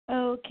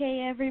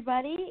Okay,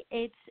 everybody,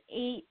 it's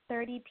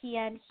 8:30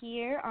 p.m.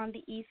 here on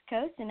the East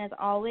Coast, and as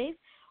always,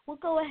 we'll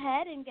go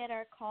ahead and get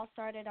our call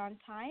started on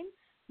time.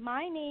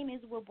 My name is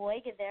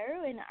Waboy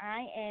Gaderu, and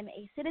I am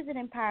a Citizen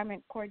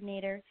Empowerment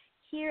Coordinator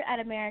here at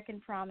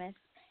American Promise.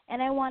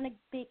 And I want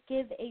to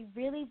give a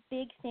really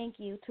big thank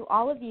you to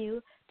all of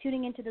you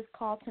tuning into this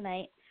call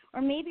tonight,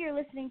 or maybe you're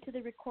listening to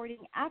the recording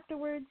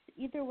afterwards.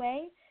 Either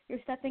way, you're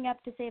stepping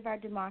up to save our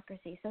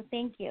democracy, so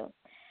thank you.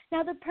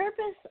 Now, the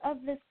purpose of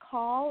this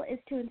call is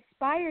to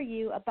inspire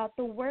you about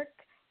the work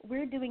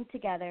we're doing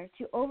together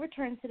to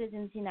overturn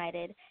Citizens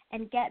United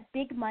and get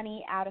big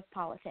money out of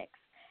politics.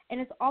 And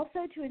it's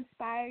also to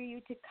inspire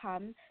you to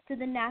come to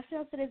the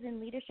National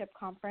Citizen Leadership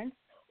Conference,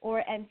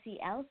 or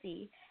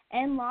NCLC,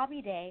 and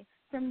Lobby Day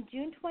from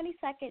June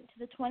 22nd to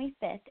the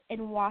 25th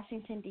in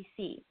Washington,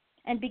 D.C.,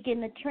 and begin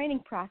the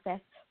training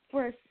process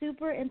for a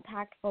super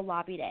impactful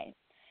Lobby Day.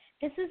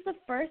 This is the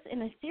first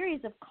in a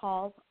series of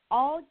calls,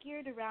 all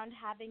geared around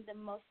having the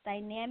most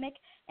dynamic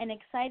and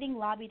exciting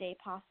Lobby Day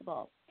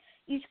possible.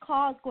 Each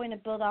call is going to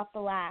build off the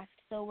last,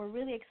 so we're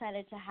really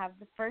excited to have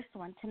the first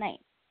one tonight.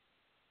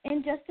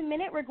 In just a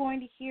minute, we're going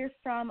to hear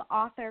from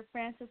author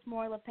Frances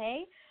Moore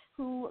Lappe,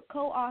 who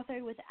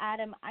co-authored with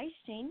Adam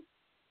Eichstein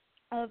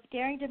of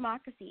Daring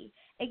Democracy,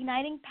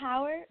 Igniting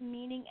Power,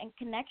 Meaning, and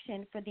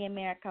Connection for the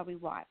America We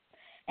Want.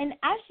 And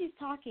as she's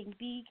talking,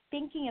 be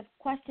thinking of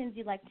questions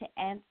you'd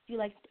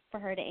like for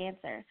her to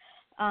answer.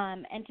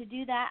 And to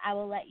do that, I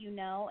will let you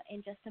know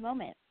in just a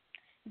moment.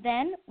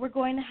 Then we're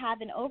going to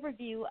have an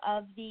overview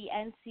of the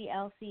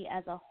NCLC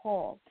as a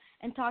whole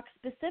and talk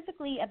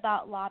specifically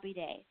about Lobby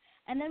Day.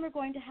 And then we're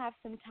going to have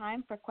some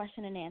time for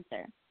question and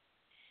answer.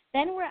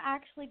 Then we're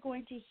actually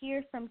going to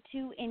hear from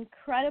two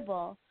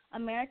incredible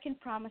American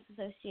Promise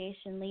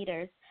Association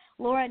leaders,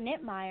 Laura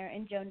Nittmeyer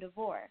and Joan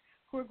DeVore,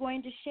 who are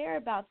going to share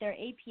about their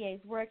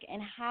APA's work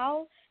and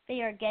how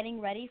they are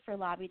getting ready for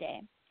Lobby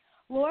Day.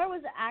 Laura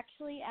was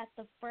actually at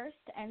the first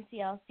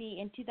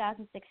NCLC in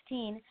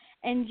 2016,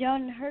 and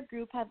Joan and her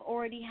group have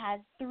already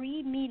had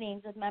 3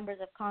 meetings with members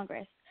of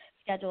Congress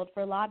scheduled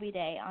for Lobby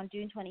Day on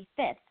June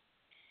 25th.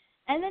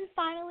 And then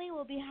finally,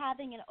 we'll be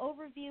having an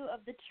overview of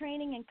the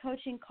training and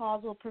coaching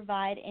calls we'll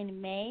provide in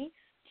May,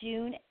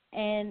 June,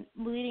 and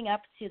leading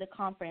up to the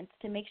conference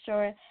to make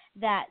sure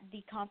that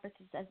the conference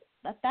is as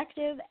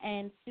effective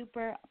and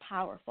super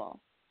powerful.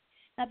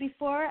 Now,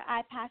 before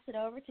I pass it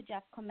over to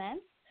Jeff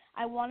Clements,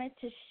 I wanted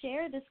to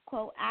share this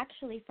quote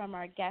actually from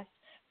our guest,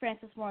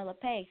 Frances Moore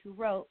Lappe, who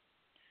wrote,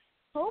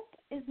 "Hope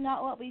is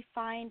not what we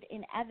find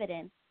in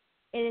evidence,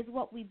 it is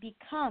what we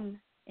become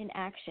in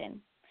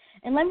action."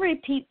 And let me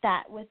repeat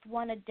that with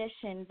one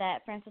addition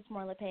that Frances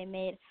Moore Lappe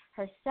made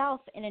herself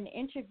in an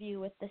interview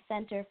with the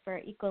Center for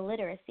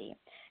Equiliteracy.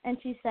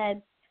 And she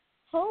said,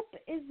 "Hope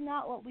is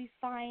not what we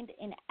find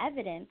in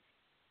evidence,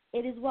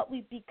 it is what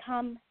we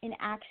become in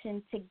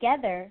action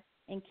together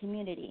in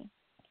community."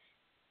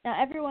 Now,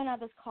 everyone on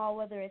this call,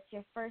 whether it's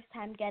your first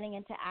time getting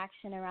into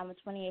action around the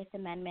 28th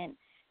Amendment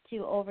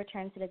to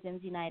overturn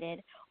Citizens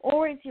United,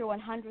 or it's your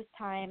 100th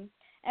time,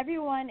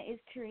 everyone is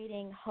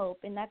creating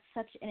hope, and that's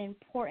such an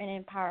important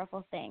and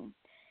powerful thing.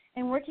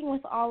 And working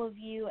with all of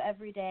you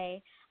every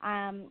day,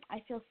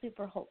 I feel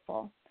super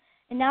hopeful.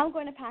 And now I'm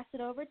going to pass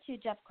it over to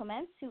Jeff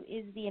Clements, who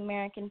is the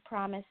American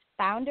Promise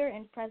founder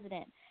and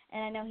president,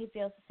 and I know he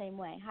feels the same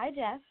way. Hi,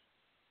 Jeff.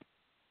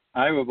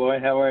 Hi, boy.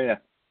 How are you?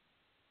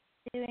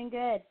 Doing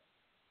good.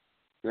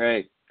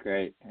 Great.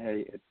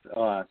 Hey,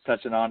 it's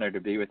such an honor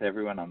to be with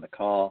everyone on the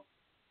call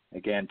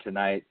again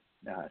tonight.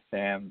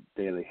 Sam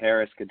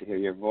Daly-Harris, good to hear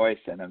your voice,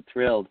 and I'm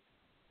thrilled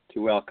to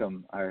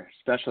welcome our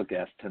special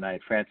guest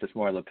tonight, Frances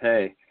Moore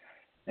Lappe.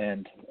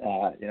 And,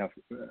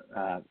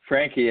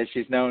 Frankie, as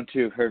she's known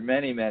to her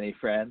many, many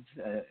friends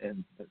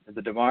in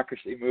the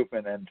democracy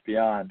movement and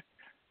beyond,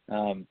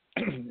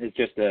 is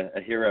just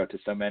a hero to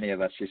so many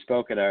of us. She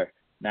spoke at our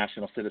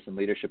National Citizen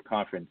Leadership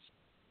Conference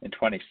in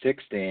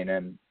 2016,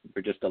 and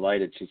we're just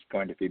delighted she's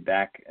going to be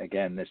back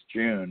again this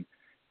June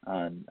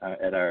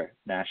at our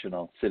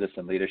National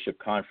Citizen Leadership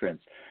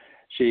Conference.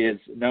 She is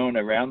known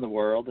around the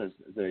world as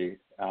the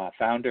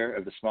founder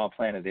of the Small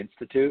Planet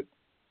Institute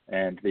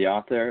and the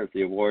author of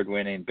the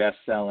award-winning,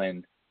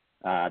 best-selling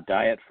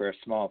Diet for a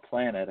Small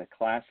Planet, a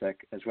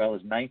classic, as well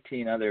as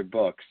 19 other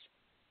books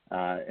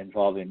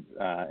involving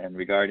and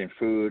regarding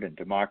food and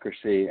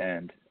democracy,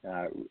 and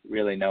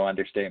really no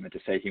understatement to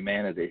say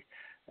humanity.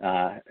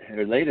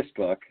 Her latest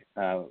book,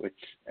 which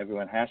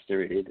everyone has to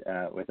read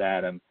with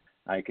Adam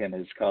Eichen,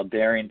 is called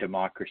Daring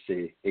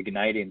Democracy,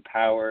 Igniting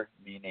Power,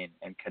 Meaning,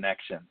 and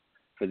Connection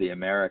for the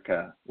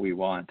America We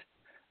Want.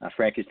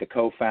 Frankie's the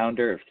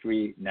co-founder of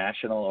 3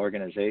 national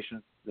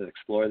organizations that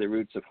explore the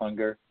roots of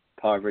hunger,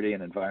 poverty,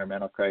 and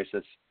environmental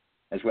crisis,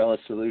 as well as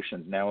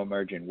solutions now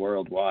emerging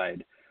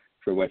worldwide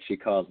for what she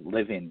calls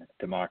living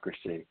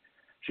democracy.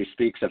 She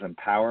speaks of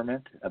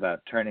empowerment,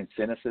 about turning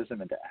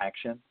cynicism into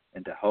action,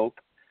 into hope,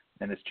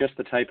 and it's just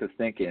the type of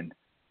thinking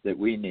that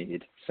we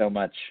need so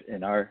much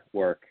in our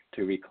work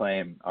to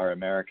reclaim our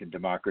American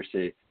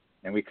democracy,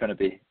 and we couldn't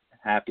be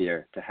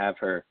happier to have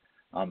her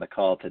on the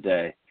call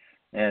today.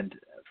 And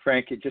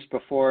Frank, just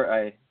before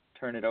I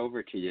turn it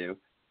over to you,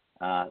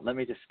 let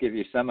me just give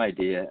you some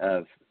idea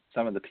of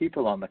some of the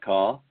people on the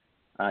call.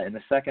 In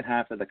the second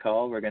half of the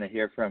call, we're going to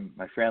hear from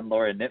my friend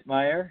Laura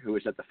Nittmeyer, who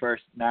was at the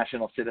first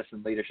National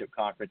Citizen Leadership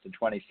Conference in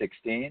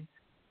 2016,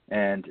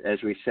 and as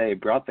we say,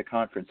 brought the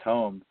conference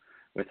home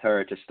with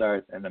her to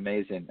start an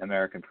amazing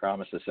American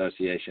Promise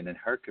Association in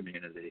her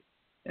community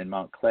in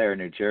Montclair,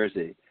 New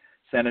Jersey,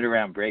 centered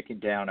around breaking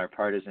down our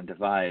partisan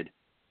divide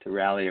to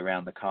rally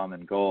around the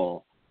common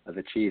goal of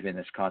achieving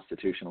this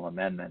constitutional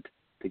amendment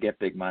to get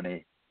big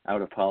money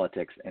out of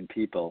politics and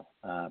people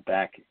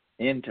back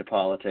into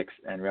politics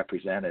and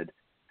represented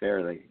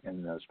fairly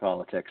in those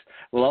politics.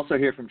 We'll also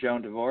hear from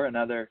Joan DeVore,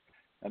 another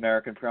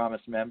American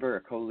Promise member,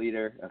 a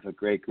co-leader of a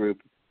great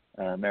group,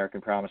 American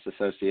Promise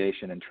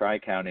Association in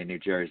Tri-County, New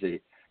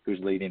Jersey, who's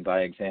leading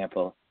by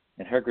example.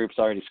 And her group's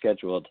already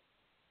scheduled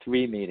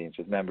 3 meetings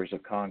with members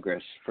of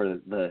Congress for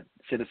the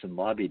Citizen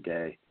Lobby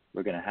Day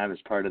we're going to have as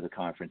part of the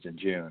conference in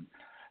June.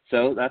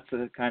 So that's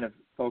the kind of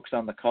folks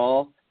on the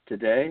call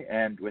today.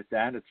 And with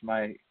that, it's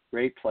my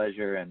great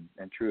pleasure and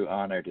true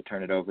honor to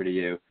turn it over to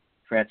you,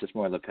 Frances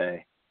Moore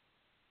Lappe.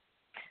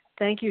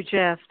 Thank you,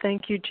 Jeff.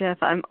 Thank you, Jeff.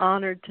 I'm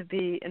honored to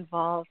be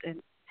involved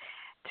and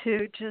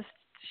to just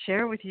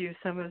share with you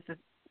some of the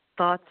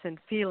thoughts and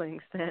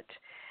feelings that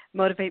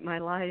motivate my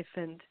life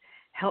and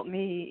help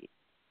me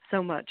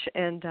so much.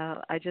 And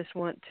I just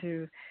want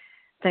to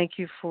thank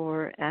you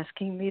for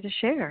asking me to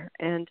share.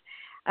 And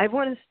I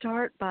want to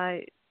start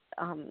by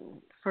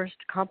first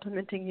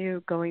complimenting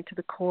you, going to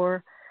the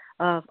core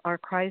of our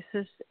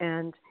crisis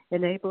and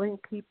enabling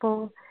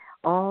people,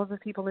 all the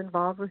people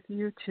involved with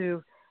you,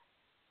 to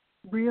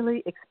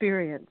really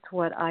experience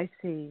what I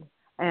see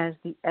as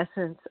the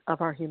essence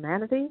of our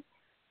humanity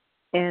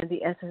and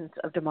the essence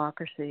of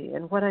democracy.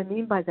 And what I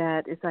mean by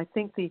that is I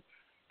think the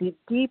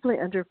deeply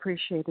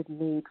underappreciated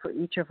need for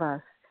each of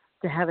us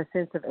to have a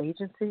sense of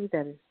agency,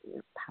 that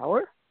is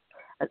power,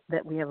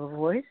 that we have a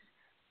voice,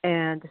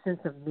 and a sense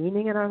of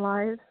meaning in our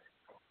lives,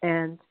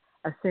 and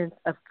a sense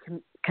of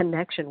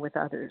connection with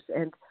others.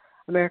 And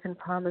American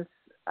Promise,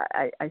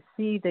 I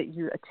see that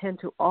you attend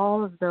to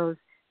all of those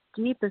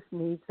deepest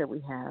needs that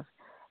we have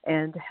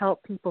and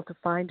help people to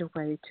find a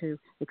way to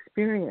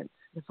experience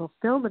the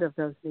fulfillment of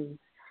those needs,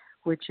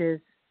 which is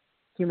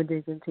human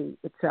dignity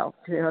itself.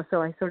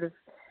 So I sort of,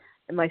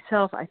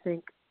 myself, I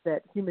think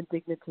that human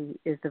dignity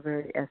is the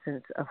very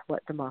essence of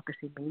what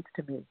democracy means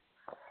to me.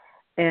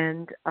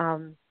 And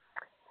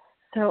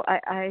so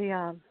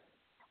I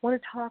want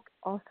to talk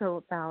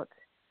also about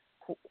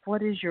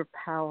what is your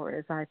power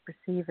as I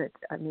perceive it.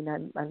 I mean,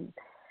 I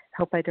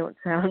hope I don't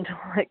sound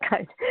like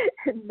I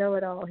know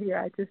it all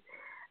here.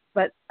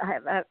 But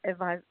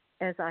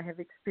as I have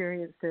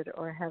experienced it,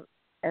 or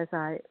as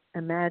I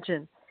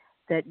imagine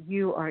that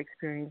you are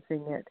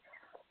experiencing it,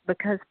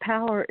 because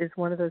power is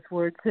one of those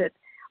words that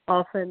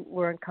often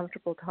we're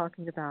uncomfortable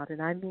talking about,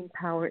 and I mean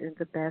power in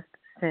the best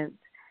sense.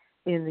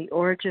 In the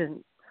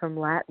origin from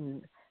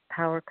Latin,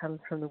 power comes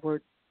from the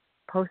word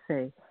posse,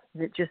 and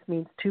it just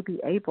means to be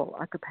able,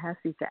 our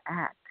capacity to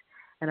act,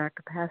 and our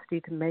capacity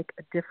to make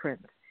a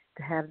difference,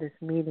 to have this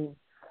meaning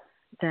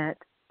that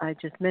I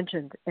just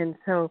mentioned. And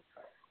so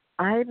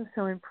I'm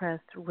so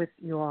impressed with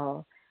you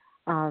all,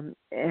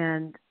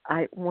 and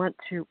I want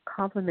to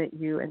compliment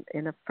you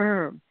and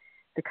affirm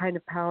the kind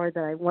of power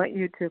that I want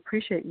you to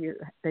appreciate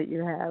that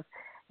you have,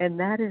 and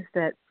that is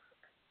that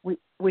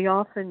we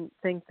often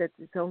think that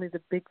it's only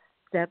the big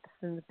steps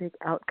and the big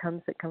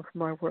outcomes that come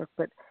from our work,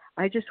 but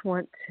I just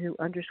want to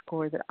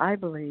underscore that I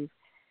believe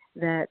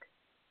that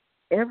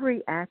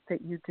every act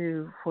that you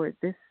do for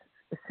this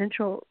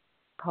essential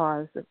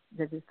cause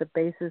that is the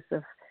basis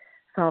of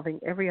solving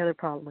every other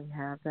problem we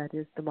have, that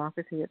is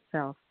democracy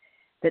itself,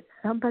 that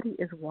somebody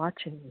is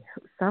watching you,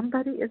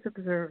 somebody is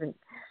observing,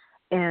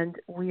 and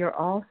we are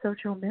all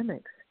social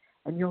mimics,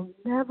 and you'll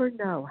never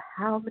know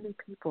how many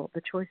people,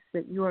 the choices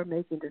that you are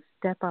making to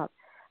step up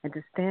and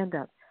to stand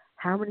up,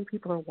 how many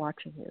people are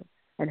watching you,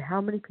 and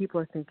how many people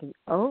are thinking,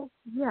 oh,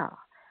 yeah,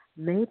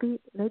 maybe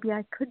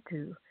I could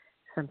do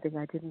something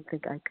I didn't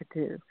think I could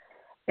do.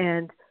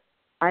 And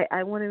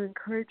I want to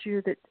encourage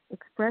you that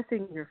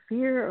expressing your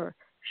fear or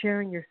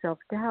sharing your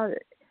self-doubt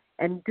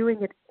and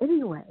doing it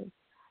anyway,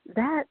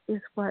 that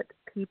is what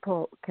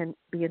people can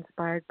be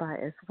inspired by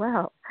as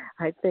well.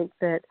 I think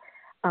that,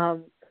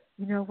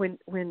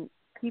 when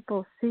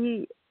people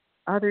see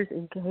others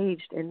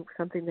engaged in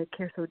something they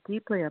care so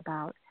deeply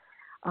about,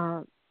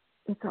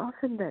 it's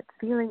often that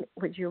feeling,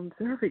 when you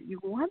observe it, you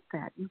want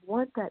that. You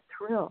want that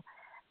thrill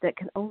that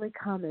can only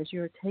come as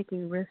you're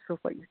taking risks for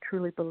what you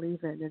truly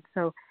believe in. And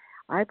so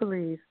I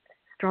believe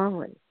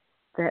strongly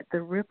that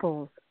the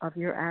ripples of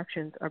your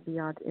actions are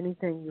beyond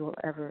anything you will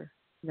ever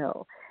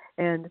know.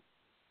 And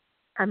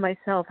I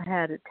myself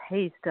had a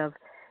taste of,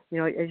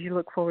 as you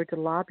look forward to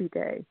Lobby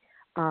Day,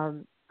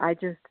 when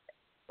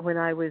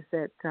I was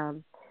at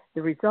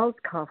the results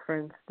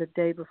conference the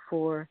day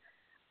before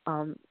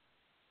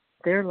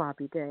their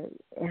Lobby Day,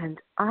 and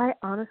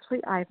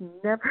I've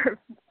never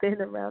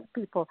been around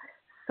people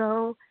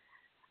so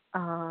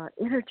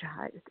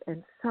energized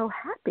and so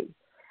happy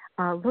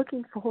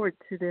looking forward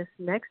to this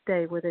next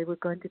day where they were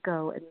going to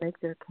go and make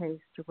their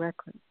case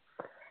directly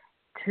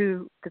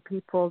to the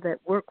people that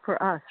work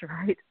for us,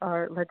 right,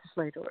 our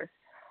legislators.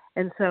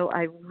 And so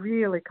I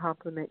really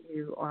compliment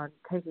you on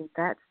taking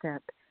that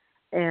step.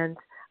 And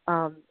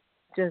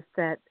just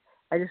that,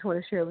 I just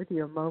want to share with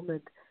you a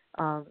moment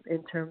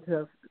in terms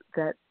of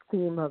that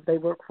theme of they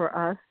work for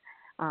us.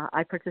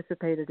 I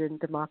participated in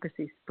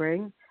Democracy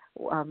Spring,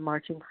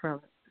 marching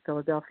from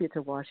Philadelphia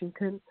to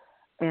Washington,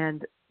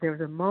 and there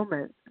was a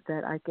moment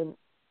that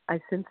I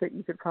sense that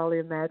you could probably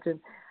imagine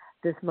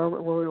this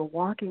moment where we were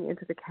walking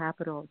into the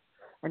Capitol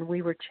and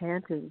we were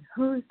chanting,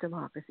 "Whose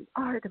democracy?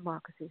 Our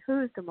democracy.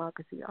 Whose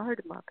democracy? Our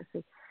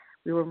democracy."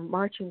 We were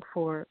marching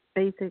for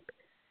basic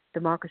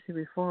democracy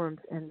reforms,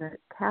 and the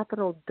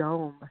Capitol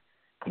dome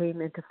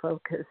came into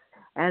focus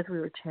as we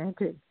were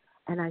chanting,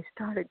 and I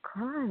started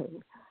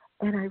crying.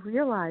 And I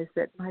realized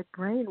that my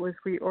brain was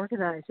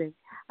reorganizing.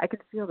 I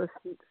could feel the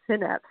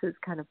synapses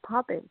kind of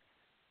popping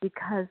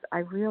because I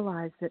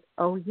realized that,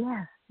 oh,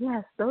 yes,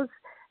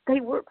 they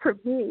work for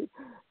me.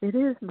 It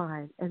is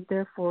mine, and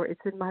therefore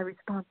it's in my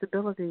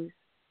responsibilities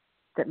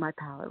that my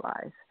power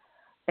lies.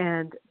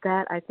 And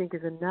that, I think,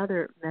 is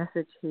another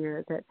message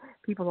here, that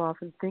people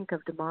often think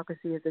of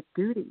democracy as a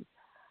duty.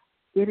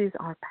 It is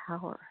our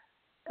power.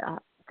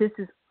 This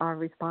is our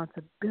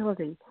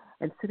responsibility,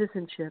 and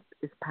citizenship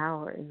is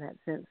power in that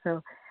sense.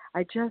 So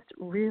I just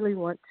really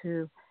want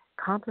to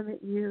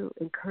compliment you,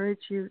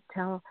 encourage you,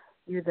 tell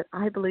you that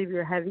I believe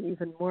you're having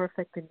even more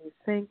effect than you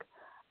think.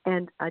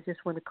 And I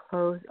just want to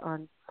close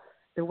on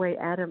the way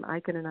Adam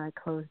Eichen and I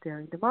closed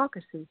Daring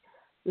Democracy.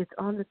 It's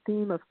on the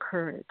theme of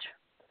courage.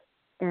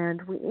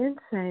 And we end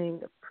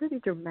saying a pretty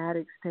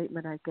dramatic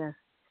statement, I guess.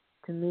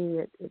 To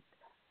me,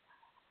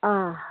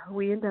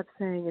 we end up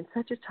saying, in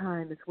such a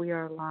time as we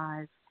are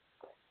alive,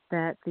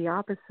 that the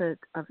opposite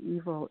of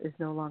evil is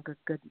no longer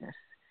goodness.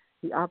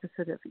 The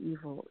opposite of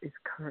evil is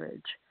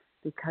courage,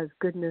 because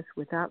goodness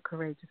without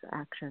courageous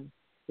action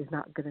is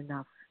not good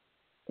enough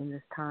in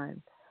this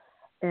time.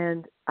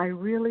 And I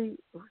really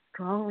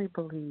strongly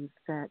believe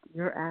that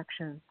your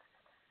actions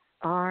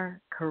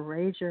are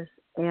courageous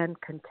and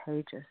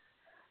contagious.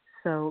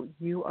 So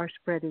you are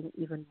spreading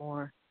even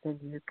more than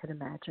you can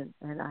imagine,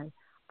 and I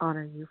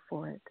honor you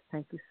for it.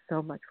 Thank you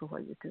so much for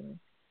what you're doing.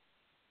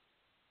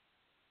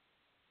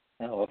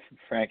 Oh,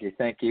 Frankie,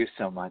 thank you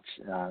so much.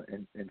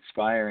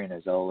 Inspiring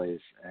as always,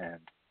 and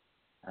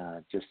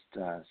just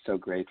so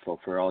grateful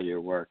for all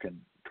your work, and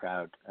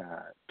proud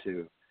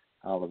to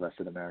all of us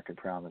at American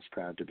Promise,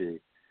 proud to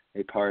be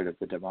a part of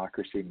the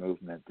democracy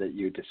movement that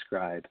you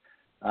describe.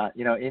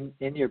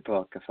 In your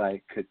book, if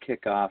I could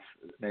kick off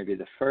maybe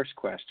the first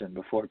question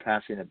before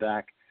passing it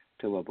back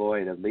to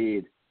Waboy to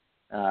lead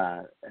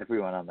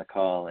everyone on the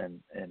call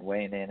and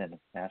weighing in and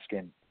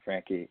asking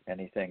Frankie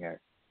anything,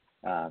 or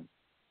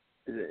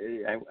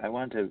I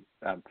want to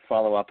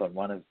follow up on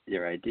one of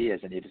your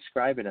ideas, and you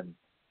describe it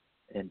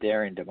in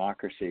Daring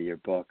Democracy, your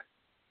book,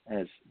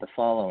 as the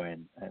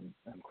following, and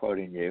I'm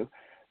quoting you: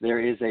 "There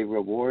is a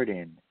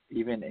rewarding,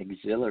 even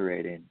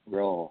exhilarating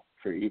role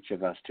for each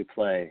of us to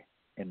play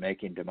in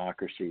making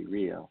democracy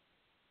real.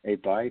 A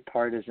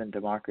bipartisan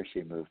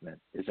democracy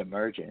movement is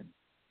emerging,"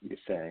 you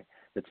say,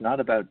 "that's not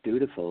about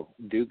dutiful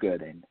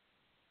do-gooding.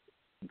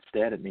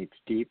 Instead, it meets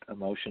deep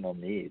emotional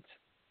needs.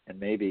 And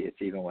maybe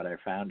it's even what our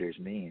founders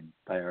mean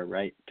by our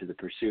right to the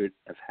pursuit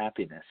of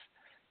happiness."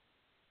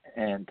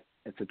 And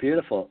it's a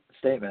beautiful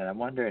statement. I'm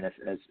wondering if,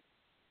 as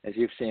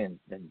you've seen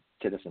in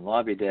Citizen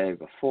Lobby Day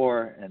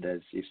before, and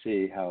as you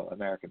see how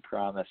American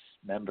Promise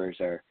members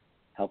are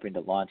helping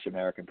to launch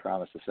American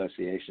Promise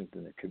associations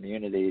in the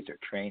communities, or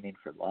training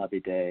for Lobby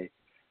Day,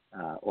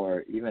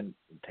 or even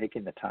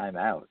taking the time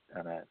out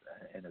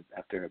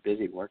after a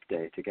busy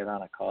workday to get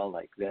on a call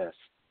like this,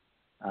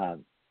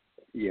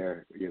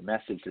 your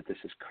message that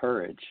this is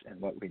courage, and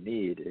what we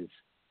need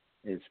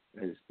is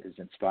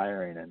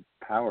inspiring and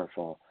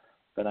powerful.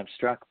 But I'm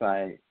struck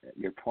by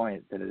your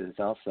point that it is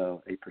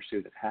also a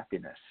pursuit of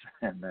happiness,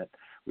 and that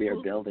we are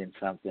building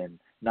something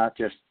not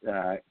just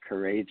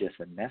courageous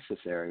and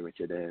necessary, which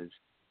it is,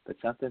 but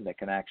something that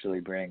can actually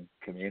bring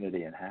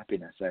community and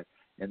happiness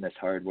in this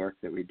hard work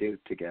that we do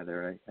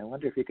together. I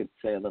wonder if you could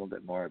say a little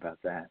bit more about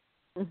that.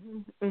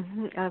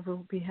 I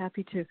will be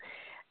happy to.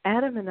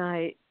 Adam and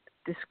I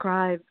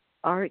describe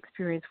our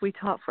experience. We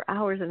talked for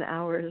hours and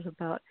hours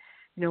about,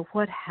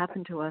 what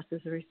happened to us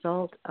as a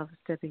result of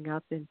stepping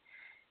up in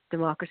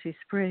Democracy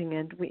Spring,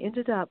 and we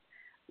ended up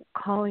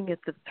calling it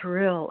the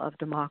thrill of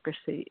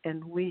democracy.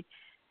 And we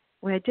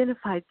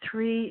identified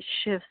 3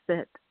 shifts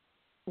that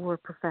were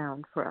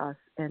profound for us,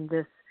 and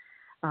this,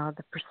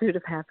 the pursuit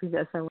of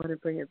happiness. I want to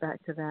bring it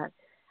back to that.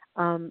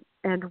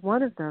 And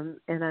one of them,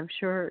 and I'm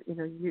sure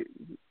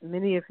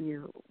many of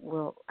you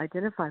will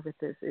identify with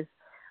this, is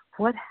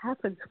what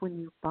happens when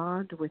you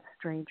bond with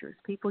strangers,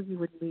 people you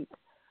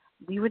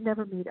would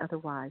never meet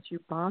otherwise. You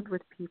bond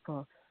with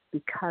people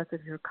because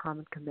of your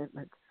common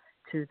commitment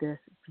to this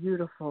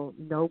beautiful,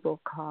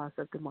 noble cause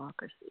of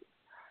democracy.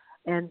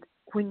 And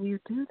when you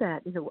do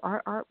that,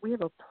 we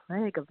have a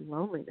plague of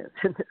loneliness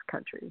in this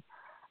country.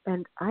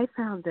 And I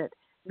found that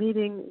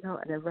meeting,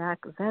 an Iraq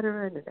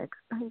veteran, an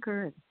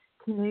ex-banker, and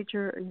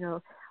teenager,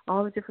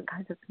 all the different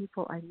kinds of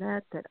people I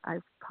met that I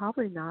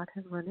probably not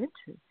have run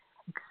into,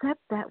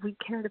 except that we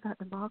cared about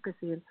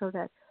democracy. And so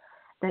that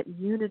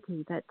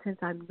unity, that sense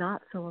I'm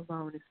not so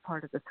alone, is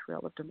part of the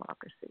thrill of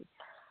democracy.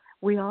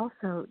 We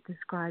also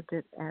described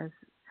it as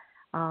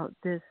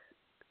this,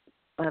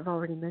 I've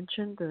already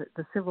mentioned,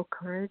 the civil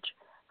courage.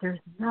 There's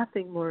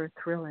nothing more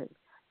thrilling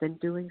than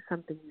doing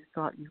something you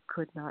thought you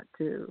could not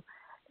do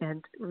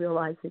and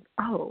realizing,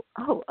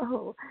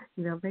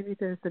 maybe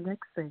there's the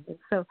next thing. And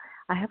so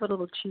I have a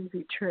little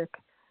cheesy trick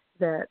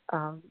that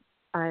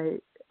I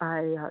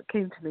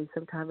came to me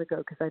some time ago,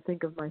 because I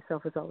think of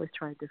myself as always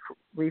trying to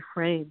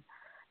reframe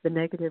the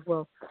negative.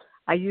 Well,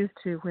 I used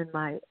to, when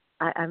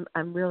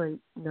I'm really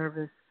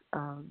nervous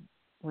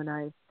when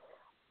I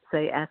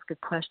say ask a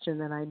question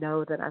that I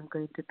know that I'm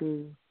going to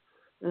be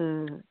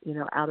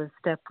out of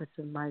step with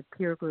my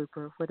peer group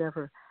or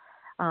whatever.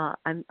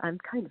 I'm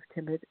kind of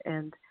timid,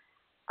 and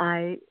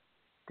I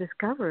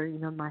discover,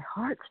 my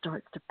heart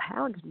starts to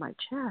pound in my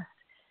chest.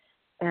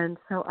 And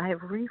so I have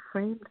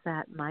reframed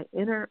that, my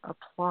inner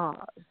applause.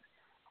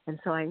 And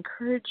so I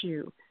encourage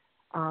you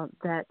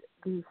that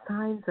these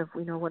signs of,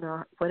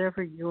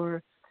 whatever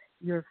your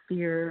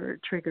fear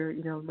trigger,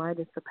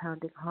 minus the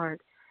pounding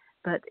heart,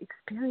 but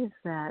experience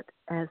that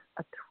as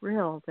a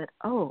thrill that,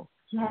 oh,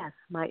 yes,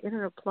 my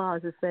inner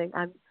applause is saying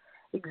I'm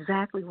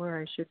exactly where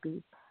I should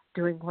be,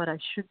 doing what I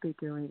should be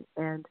doing.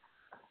 And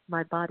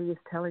my body is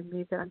telling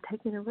me that I'm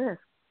taking a risk.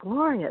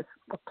 Glorious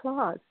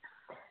applause.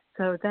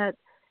 So that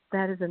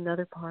is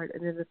another part.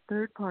 And then the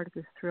third part of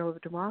this thrill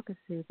of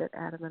democracy that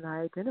Adam and I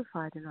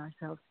identified in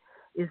ourselves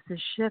is the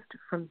shift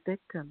from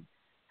victim,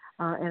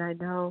 and I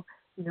know,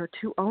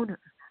 to owner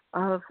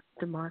of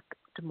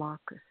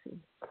democracy,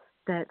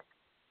 that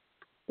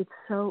it's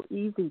so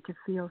easy to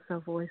feel so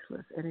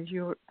voiceless. And as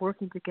you're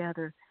working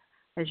together,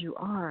 as you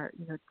are,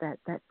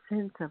 that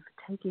sense of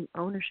taking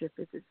ownership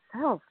is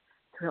itself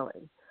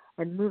thrilling,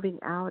 and moving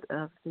out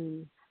of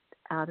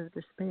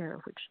despair,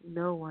 which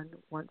no one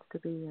wants to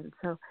be in.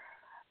 So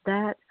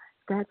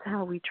that's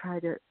how we try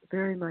to,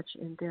 very much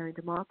in Daring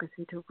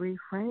Democracy, to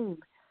reframe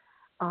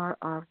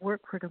our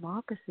work for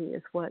democracy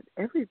is what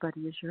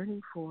everybody is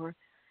yearning for,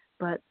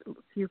 but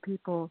few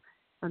people,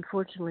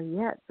 unfortunately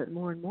yet, but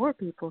more and more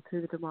people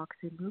through the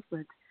democracy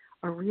movement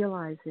are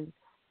realizing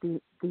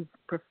these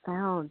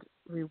profound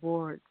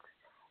rewards.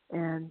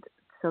 And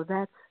so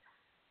that's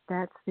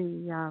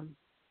the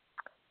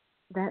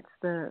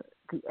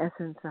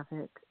essence of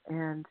it.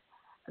 And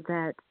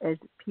that as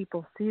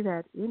people see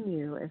that in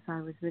you, as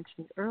I was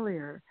mentioning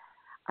earlier,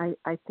 I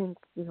think,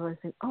 I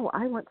think, oh,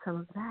 I want some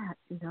of that,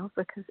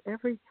 because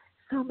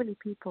so many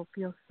people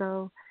feel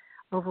so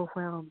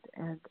overwhelmed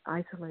and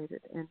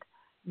isolated, and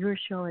you're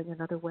showing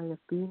another way of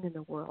being in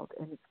the world,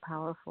 and it's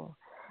powerful.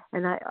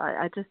 And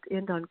I just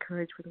end on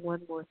courage with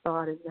one more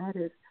thought, and that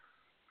is,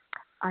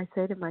 I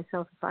say to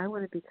myself, if I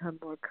want to become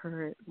more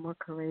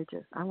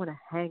courageous, I want to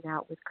hang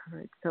out with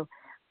courage. So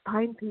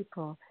find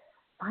people,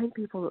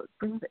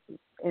 bring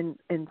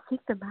and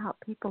seek them out,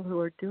 people who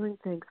are doing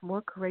things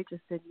more courageous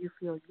than you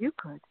feel you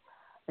could.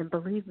 And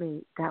believe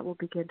me, that will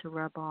begin to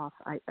rub off.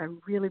 I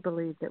really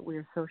believe that we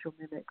are social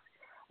mimics,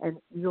 and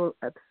you'll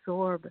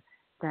absorb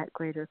that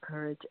greater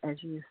courage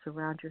as you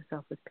surround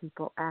yourself with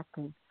people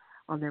acting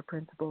on their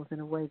principles in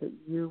a way that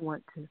you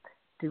want to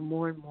do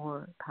more and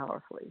more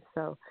powerfully.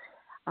 So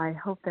I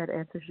hope that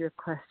answers your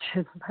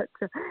question,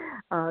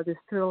 but this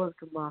thrill of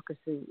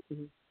democracy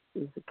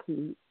is the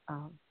key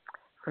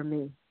for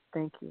me.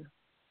 Thank you.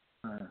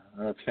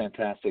 That's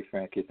fantastic,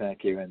 Frankie.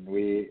 Thank you. And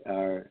we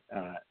are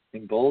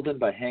emboldened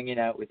by hanging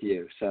out with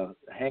you. So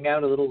hang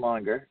out a little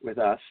longer with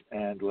us,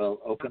 and we'll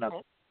open up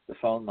the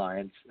phone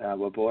lines.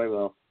 Boy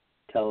will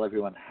tell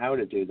everyone how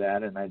to do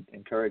that, and I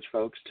encourage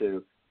folks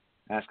to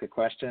ask a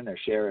question or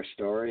share a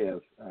story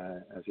of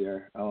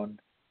your own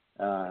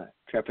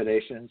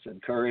trepidations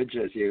and courage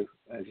as you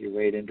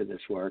wade into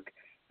this work.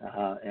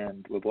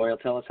 And Boy will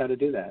tell us how to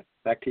do that.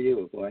 Back to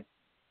you, Boy.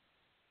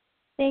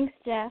 Thanks,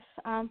 Jeff.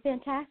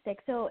 Fantastic.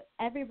 So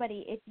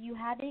everybody, if you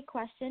have a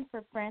question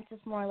for Frances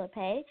Moore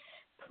Lappe,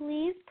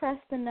 please press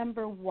the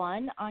number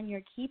 1 on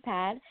your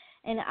keypad,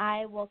 and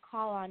I will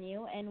call on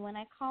you. And when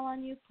I call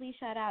on you, please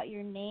shout out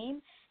your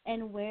name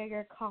and where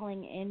you're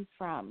calling in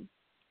from.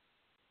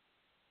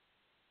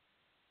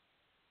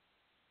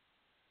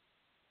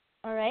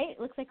 All right.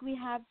 Looks like we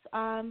have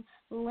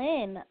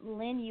Lynn.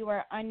 Lynn, you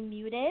are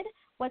unmuted.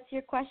 What's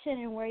your question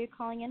and where are you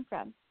calling in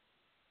from?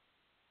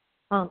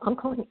 I'm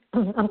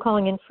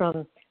calling in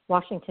from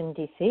Washington,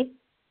 D.C.,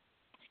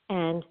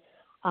 and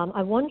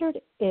I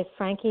wondered if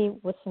Frankie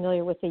was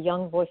familiar with the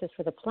Young Voices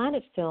for the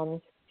Planet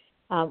films,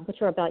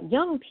 which are about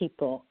young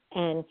people.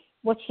 And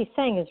what she's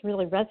saying is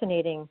really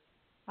resonating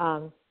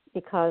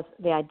because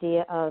the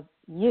idea of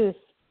youth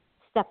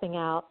stepping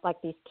out,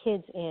 like these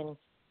kids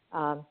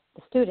the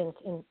students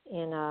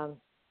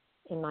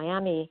in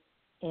Miami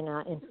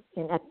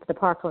at the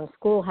Parkland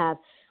School have.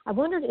 I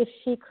wondered if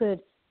she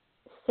could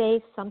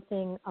say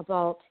something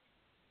about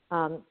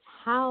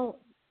how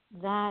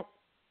that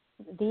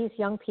these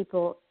young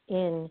people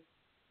in,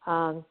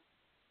 from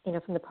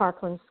the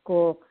Parkland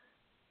school,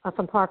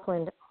 from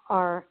Parkland,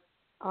 are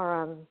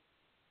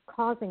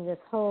causing this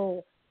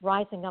whole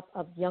rising up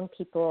of young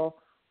people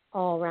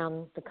all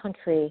around the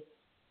country,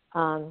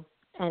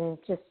 and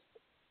just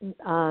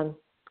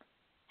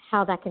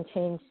how that can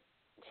change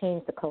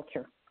the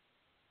culture.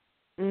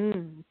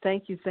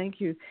 Thank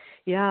you.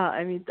 Yeah,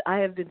 I mean, I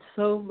have been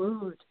so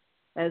moved,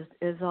 as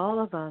all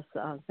of us,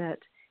 that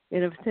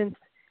since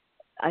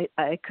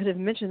I could have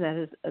mentioned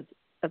that as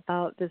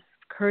about this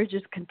courage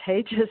is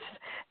contagious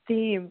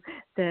theme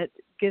that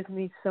gives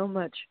me so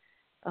much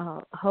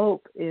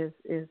hope. Is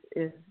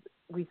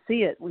we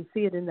see it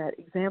in that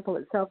example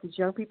itself. These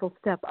young people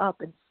step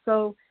up, and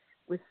so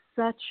with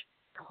such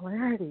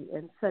clarity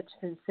and such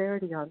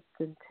sincerity,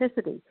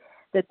 authenticity,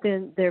 that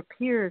then their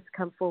peers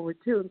come forward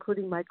too,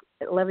 including my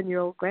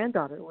 11-year-old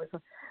granddaughter was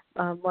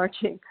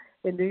marching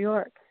in New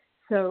York.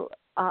 So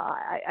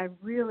I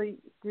really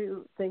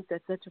do think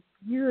that's such a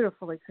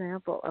beautiful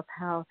example of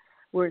how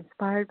we're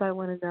inspired by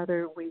one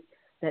another.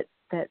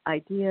 That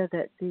idea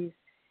that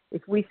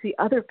if we see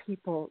other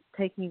people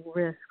taking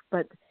risks,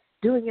 but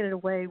doing it in a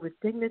way with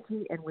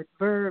dignity and with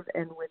verve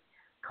and with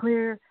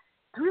clear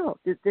thrill,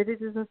 that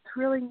it is a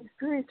thrilling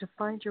experience to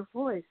find your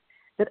voice,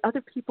 that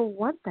other people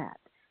want that.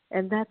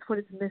 And that's what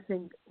is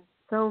missing in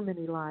so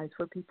many lives,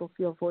 where people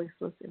feel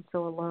voiceless and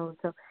so alone.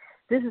 So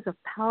this is a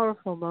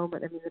powerful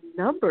moment. I mean, the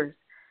numbers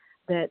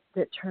that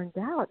turned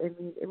out, I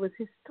mean, it was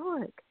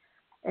historic.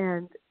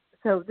 And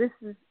so this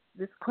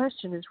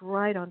question is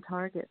right on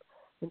target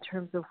in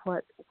terms of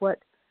what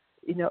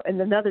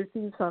and another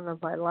theme song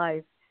of my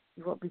life,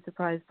 you won't be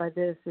surprised by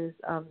this, is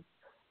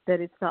that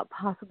it's not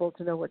possible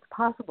to know what's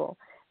possible.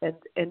 And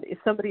if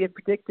somebody had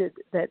predicted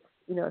that,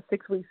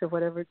 6 weeks or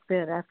whatever it's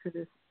been after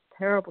this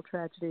terrible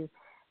tragedy,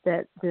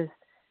 that this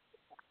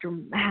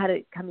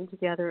dramatic coming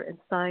together and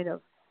sign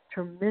of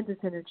tremendous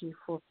energy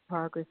for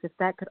progress, if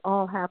that could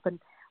all happen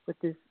with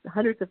this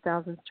hundreds of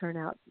thousands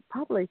turnout,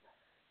 probably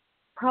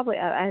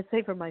I'd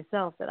say for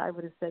myself that I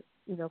would have said,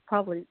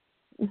 probably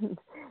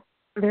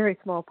very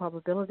small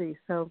probability.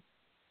 So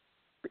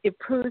it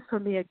proves for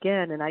me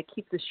again, and I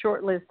keep the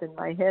short list in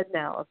my head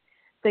now of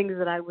things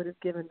that I would have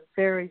given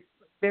very,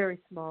 very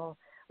small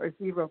or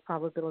zero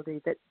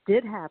probability that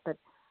did happen.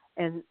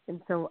 And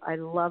so I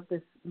love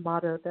this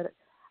motto that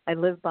I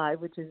live by,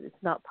 which is it's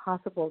not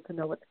possible to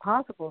know what's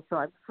possible, so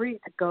I'm free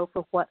to go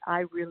for what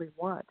I really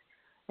want.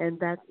 And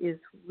that is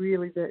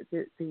really the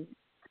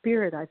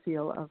spirit, I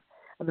feel, of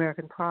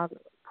American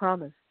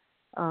promise,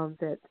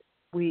 that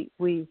we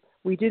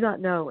do not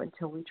know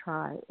until we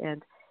try.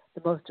 And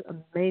the most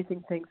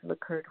amazing things have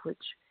occurred, which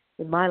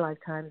in my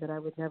lifetime that I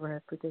would never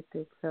have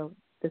predicted. So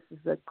this is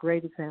a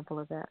great example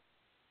of that.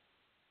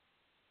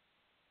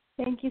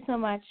 Thank you so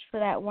much for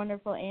that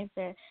wonderful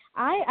answer.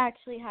 I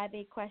actually have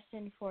a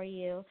question for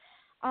you.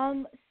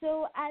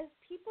 So as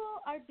people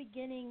are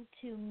beginning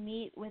to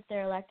meet with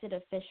their elected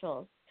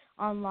officials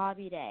on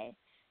Lobby Day,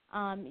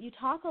 you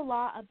talk a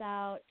lot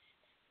about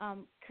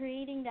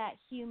creating that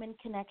human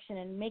connection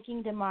and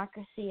making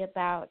democracy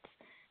about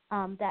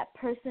that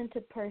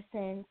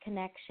person-to-person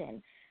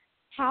connection.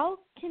 How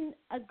can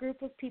a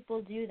group of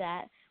people do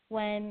that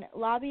when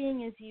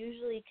lobbying is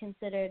usually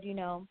considered,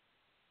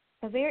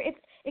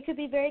 it could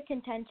be very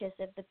contentious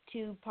if the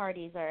two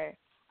parties are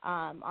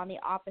on the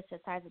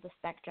opposite sides of the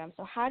spectrum.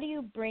 So how do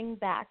you bring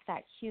back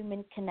that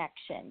human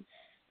connection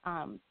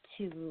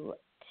to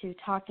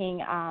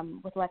talking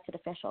with elected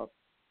officials?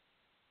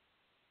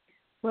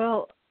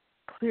 Well,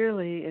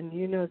 clearly, and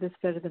you know this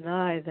better than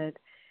I, that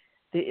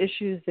the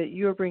issues that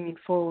you're bringing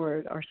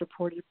forward are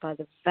supported by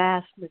the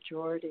vast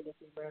majority of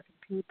the American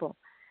people,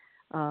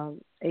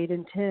 8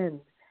 in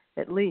 10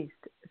 at least.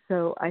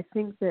 So I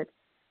think that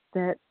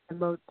the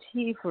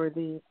motif or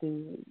the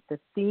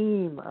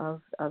theme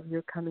of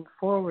your coming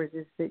forward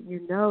is that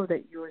you know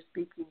that you are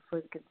speaking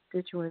for the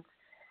constituents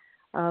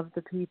of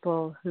the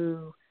people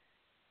who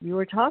you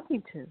are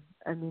talking to.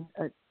 I mean,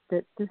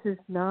 that this is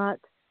not,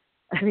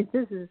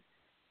 this is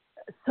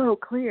so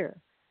clear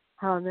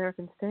how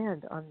Americans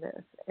stand on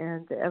this,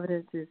 and the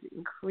evidence is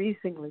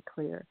increasingly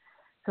clear.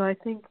 So I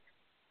think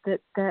that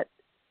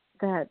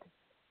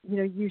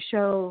you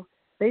show,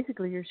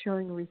 basically you're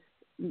showing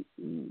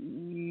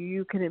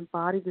you can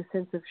embody the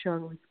sense of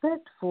showing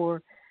respect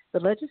for the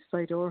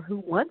legislator who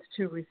wants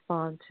to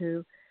respond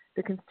to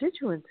the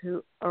constituents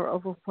who are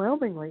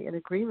overwhelmingly in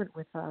agreement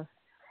with us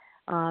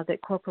that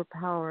corporate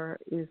power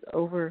is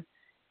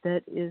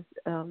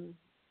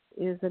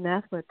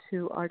anathema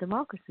to our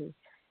democracy,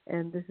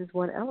 and this is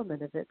one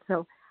element of it.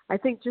 So I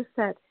think just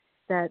that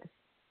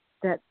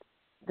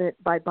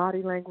by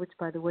body language,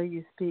 by the way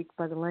you speak,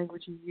 by the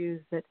language you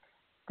use, that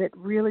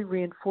really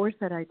reinforce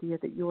that idea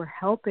that you are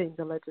helping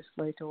the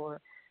legislator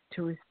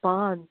to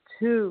respond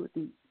to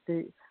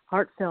the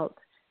heartfelt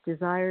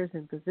desires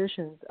and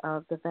positions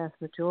of the vast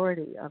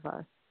majority of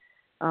us.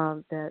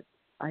 That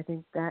I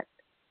think that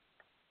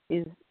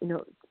is,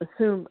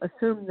 assume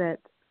that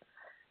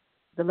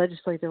the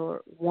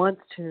legislator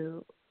wants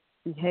to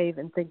behave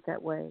and think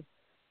that way.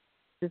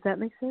 Does that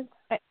make sense?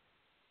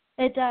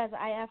 It does.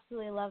 I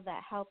absolutely love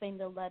that, helping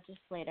the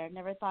legislator.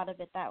 Never thought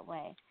of it that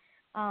way.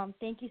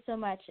 Thank you so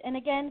much. And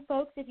again,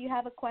 folks, if you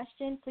have a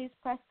question, please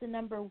press the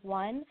number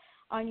 1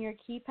 on your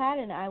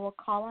keypad, and I will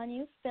call on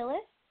you. Phyllis,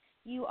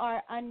 you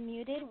are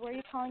unmuted. Where are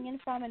you calling in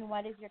from, and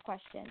what is your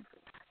question?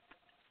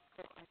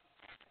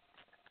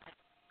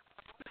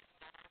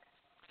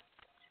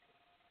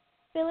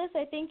 Phyllis,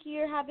 I think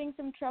you're having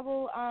some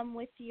trouble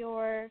with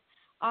your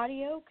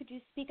audio. Could you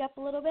speak up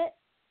a little bit?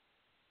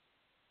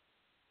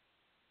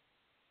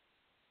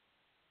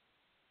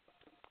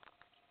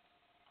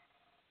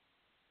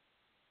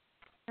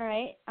 All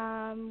right.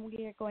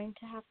 We are going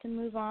to have to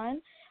move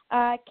on.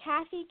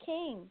 Kathy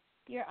King,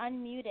 you're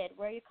unmuted.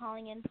 Where are you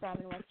calling in from,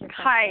 and what's your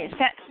question? Hi,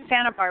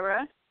 Santa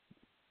Barbara.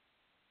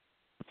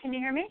 Can you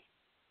hear me?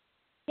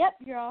 Yep,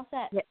 you're all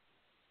set. Yep.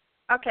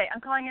 Okay,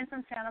 I'm calling in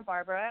from Santa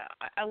Barbara.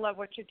 I love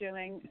what you're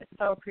doing.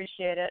 So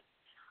appreciate it.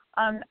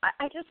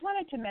 I just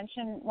wanted to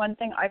mention one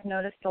thing I've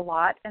noticed a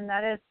lot, and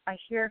that is I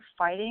hear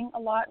fighting a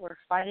lot. We're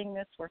fighting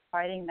this, we're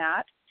fighting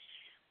that.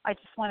 I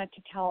just wanted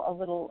to tell a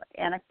little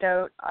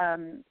anecdote.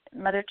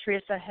 Mother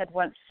Teresa had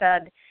once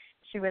said,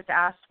 she was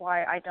asked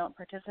why I don't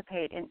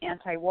participate in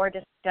anti-war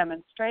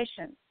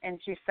demonstrations, and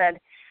she said,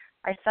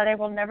 I said I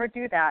will never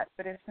do that,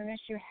 but as soon as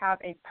you have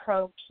a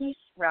pro-peace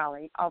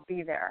rally, I'll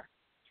be there.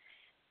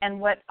 And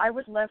what I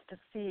would love to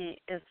see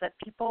is that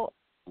people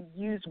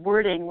use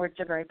wording, words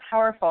are very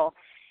powerful,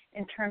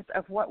 in terms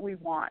of what we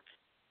want,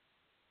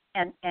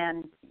 and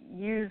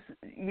use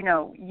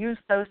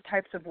those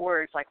types of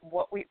words, like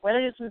what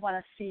it is we want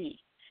to see,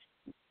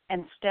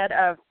 instead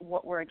of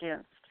what we're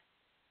against.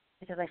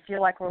 Because I feel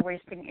like we're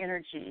wasting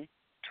energy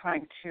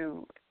trying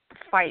to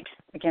fight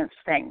against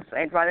things.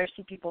 I'd rather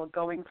see people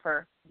going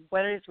for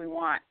what it is we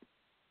want,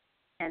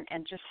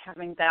 and just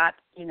having that,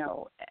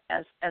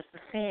 as the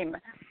theme.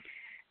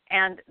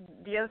 And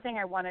the other thing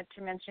I wanted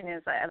to mention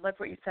is I love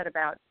what you said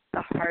about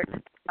the heart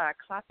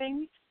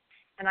clapping.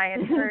 And I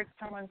had heard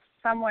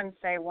someone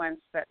say once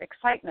that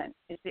excitement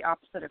is the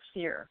opposite of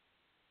fear.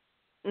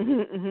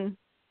 Mm-hmm.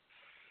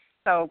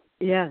 So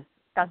yeah,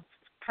 that's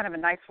kind of a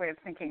nice way of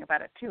thinking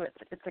about it too.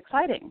 It's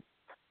exciting.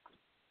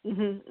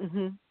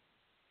 Mm-hmm.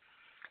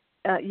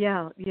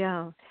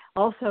 Yeah.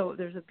 Also,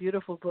 there's a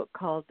beautiful book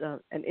called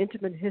An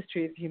Intimate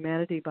History of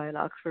Humanity by an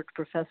Oxford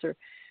professor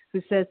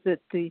who says that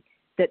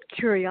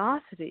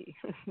curiosity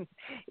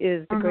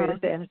is the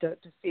greatest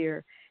antidote to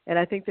fear. And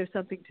I think there's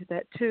something to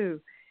that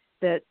too,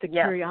 that the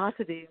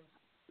curiosity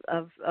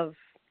of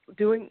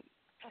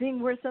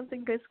seeing where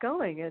something is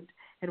going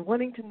and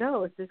wanting to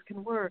know if this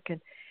can work.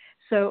 And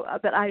so,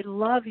 but I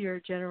love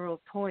your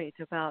general point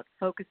about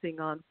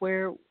focusing on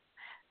where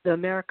the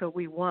America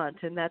we want,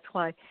 and that's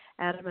why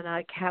Adam and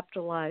I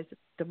capitalize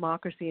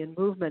democracy and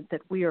movement,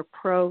 that we are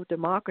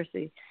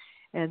pro-democracy,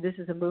 and this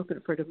is a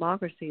movement for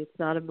democracy. It's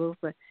not a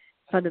movement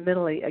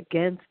fundamentally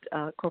against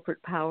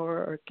corporate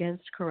power or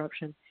against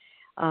corruption,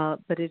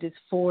 but it is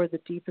for the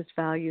deepest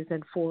values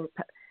and for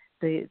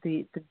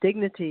the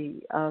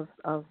dignity of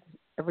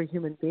every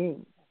human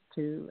being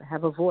to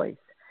have a voice.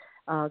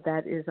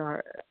 That is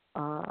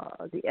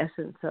the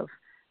essence of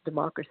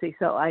democracy.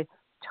 So I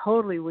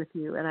totally with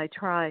you, and I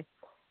try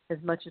as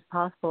much as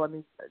possible. I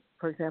mean,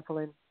 for example,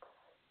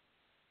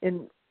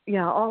 in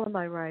all of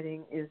my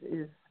writing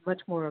is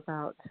much more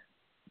about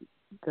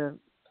the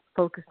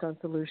focused on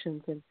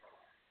solutions, and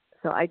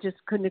so I just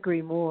couldn't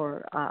agree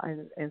more.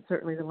 And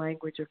certainly the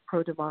language of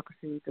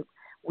pro-democracy, that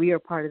we are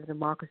part of the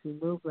democracy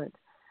movement,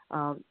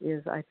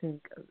 is, I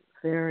think, a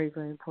very,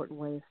 very important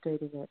way of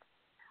stating it.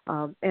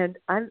 And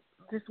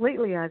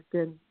lately I've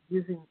been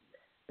using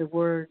the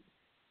word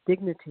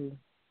dignity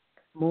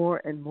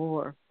more and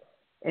more,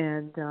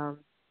 and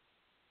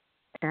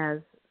as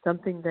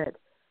something that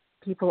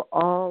people,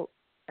 all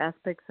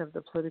aspects of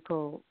the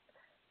political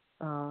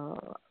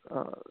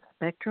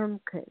spectrum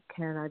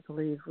can, I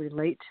believe,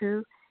 relate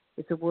to.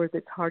 It's a word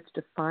that's hard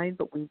to define,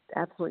 but we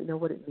absolutely know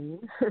what it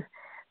means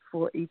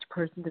for each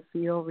person to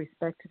feel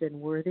respected and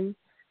worthy.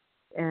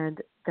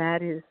 And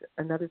that is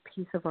another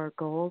piece of our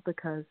goal,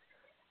 because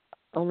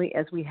only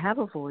as we have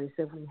a voice,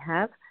 if we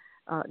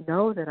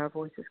know that our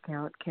voices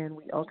count, can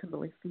we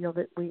ultimately feel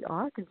that we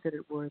are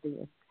considered worthy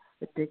and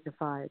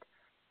dignified.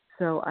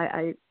 So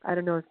I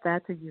don't know if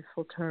that's a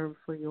useful term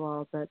for you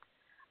all, but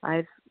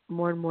I've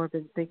more and more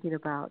been thinking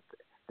about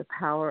the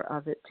power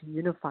of it to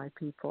unify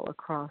people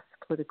across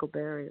political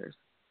barriers.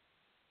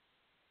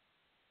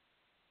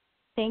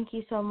 Thank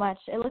you so much.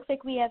 It looks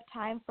like we have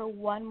time for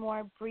one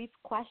more brief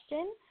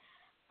question.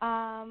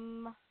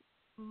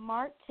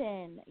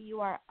 Martin, you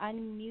are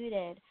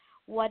unmuted.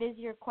 What is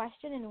your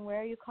question, and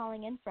where are you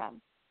calling in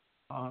from?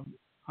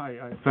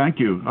 Hi, thank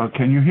you.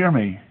 Can you hear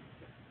me?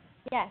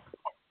 Yes.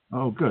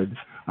 Oh, good.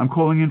 I'm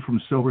calling in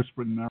from Silver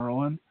Spring,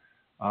 Maryland.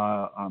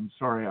 I'm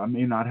sorry, I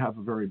may not have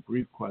a very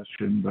brief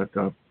question, but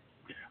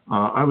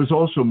I was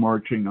also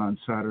marching on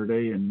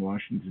Saturday in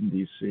Washington,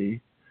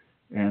 D.C.,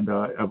 and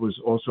it was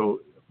also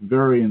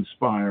very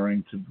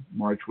inspiring to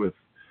march with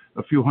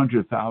a few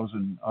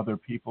 100,000 other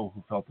people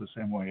who felt the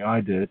same way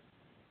I did.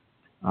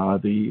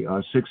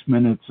 The 6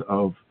 minutes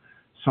of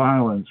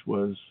silence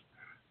was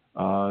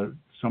some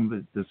of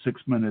the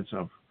 6 minutes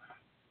of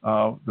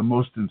the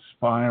most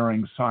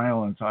inspiring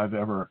silence I've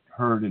ever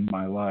heard in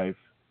my life.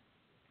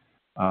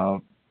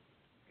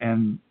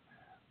 And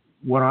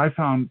what I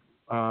found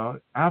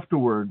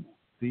afterward,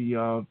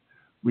 the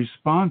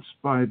response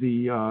by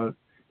the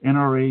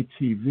NRA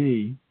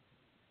TV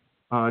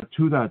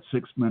to that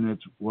 6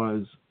 minutes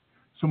was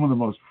some of the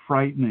most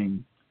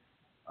frightening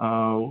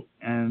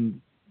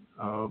and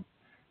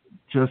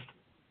just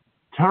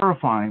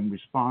terrifying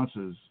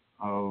responses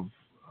of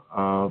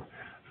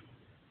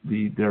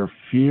their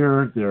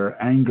fear,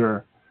 their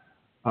anger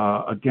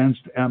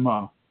against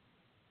Emma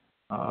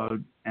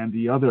and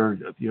the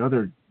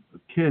other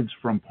kids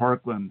from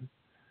Parkland.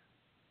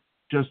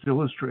 Just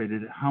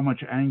illustrated how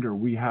much anger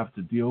we have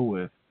to deal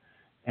with.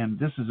 And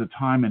this is a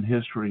time in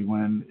history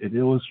when it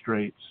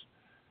illustrates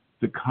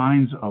the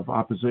kinds of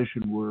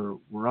opposition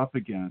we're up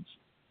against.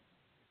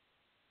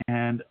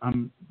 And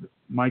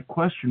my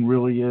question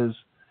really is,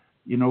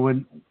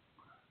 when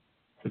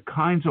the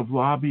kinds of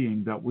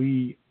lobbying that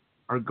we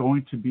are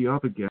going to be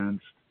up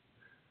against,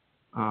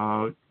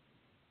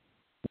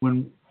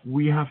 when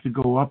we have to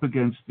go up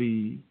against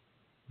the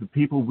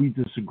people we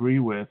disagree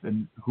with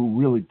and who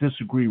really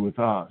disagree with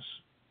us,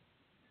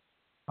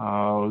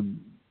 are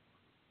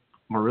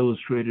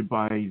illustrated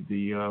by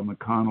the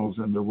McConnells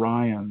and the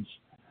Ryans.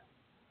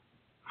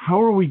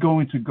 How are we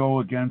going to go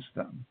against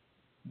them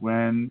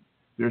when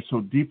they're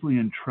so deeply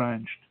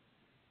entrenched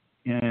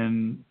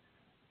in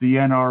the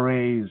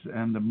NRAs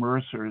and the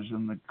Mercers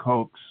and the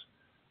Kochs?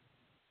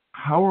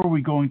 How are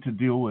we going to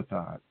deal with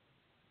that?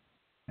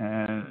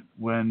 And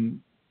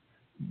when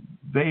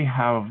they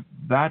have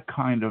that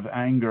kind of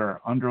anger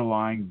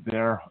underlying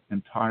their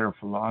entire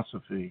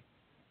philosophy,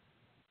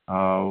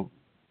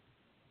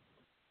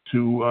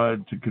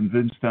 to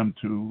convince them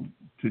to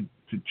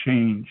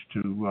change,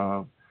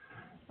 to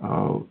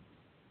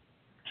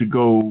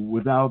go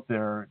without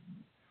their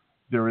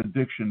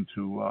addiction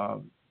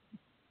to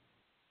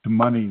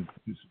money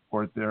to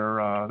support their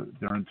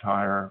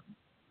entire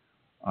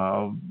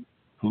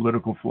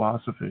political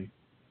philosophy.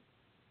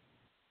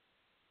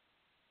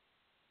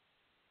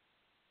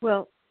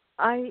 Well,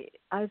 I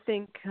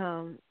think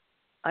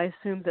I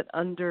assume that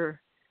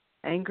under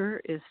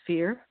anger is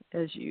fear,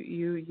 as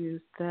you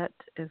used that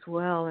as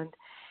well,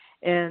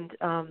 and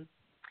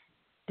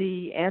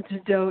the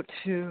antidote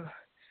to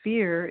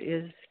fear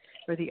is,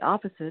 or the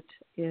opposite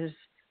is,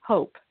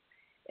 hope.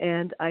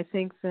 And I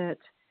think that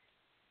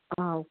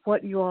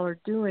what you all are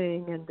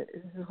doing, and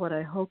this is what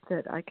I hope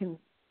that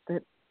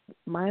that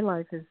my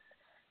life is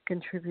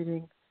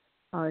contributing.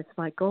 It's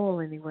my goal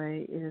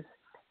anyway, is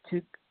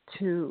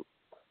to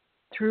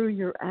through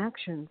your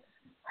actions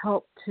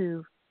help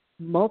to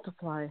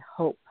multiply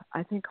hope.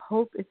 I think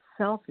hope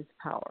itself is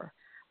power.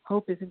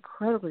 Hope is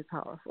incredibly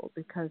powerful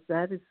because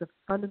that is the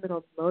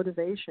fundamental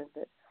motivation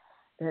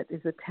that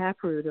is a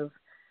taproot of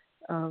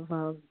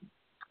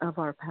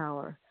our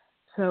power.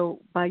 So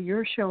by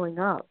your showing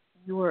up,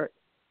 you are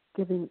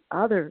giving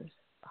others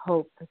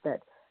hope that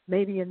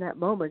maybe in that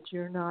moment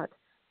you're not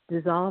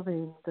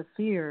dissolving the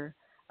fear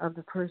of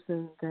the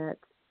person that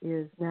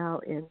is now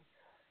in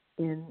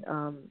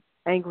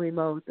angry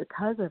mode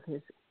because of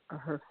his or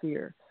her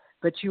fear,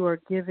 but you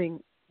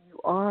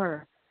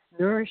are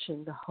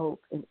nourishing the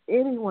hope in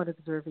anyone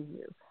observing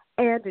you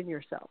and in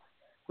yourself,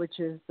 which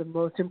is the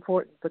most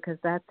important, because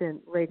that then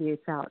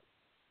radiates out.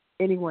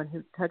 Anyone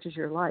who touches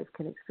your life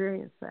can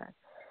experience that.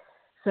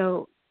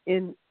 So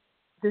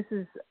this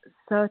is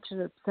such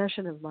an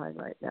obsession of mine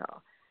right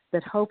now,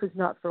 that hope is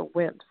not for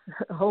wimps.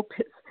 Hope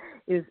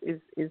is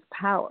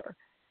power,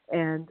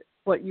 and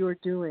what you are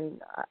doing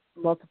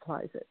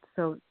multiplies it.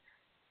 So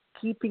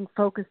keeping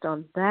focused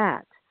on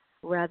that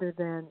rather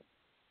than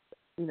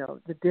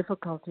the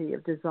difficulty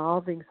of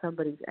dissolving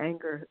somebody's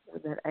anger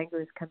when that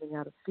anger is coming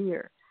out of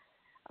fear,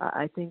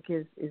 I think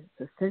is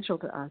essential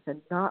to us,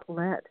 and not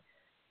let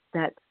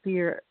that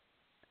fear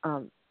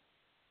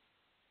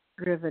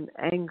driven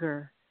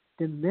anger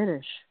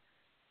diminish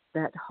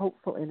that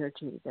hopeful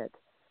energy that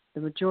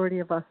the majority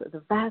of us,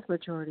 the vast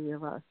majority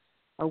of us,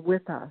 are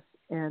with us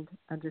and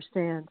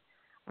understand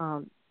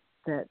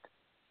that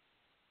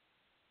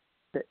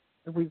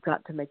we've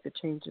got to make the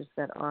changes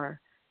that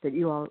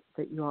you all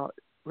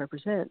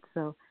represent.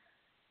 So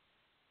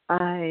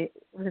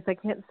if I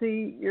can't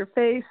see your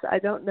face, I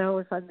don't know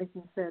if I'm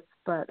making sense,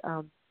 but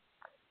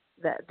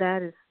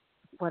that is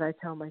what I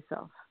tell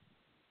myself.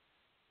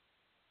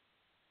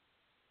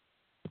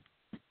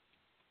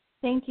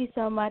 Thank you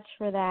so much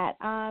for that.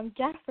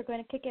 Jeff, we're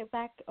going to kick it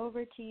back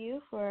over to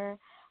you for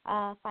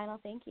final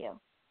thank you.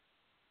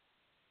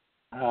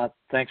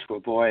 Thanks,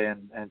 boy,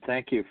 and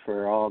thank you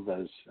for all of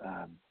those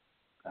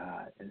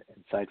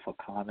insightful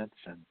comments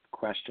and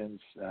questions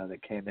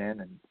that came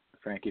in, and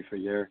Frankie, for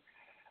your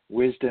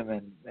wisdom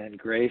and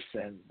grace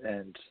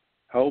and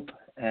hope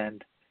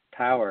and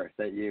power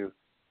that you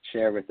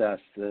share with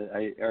us.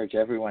 I urge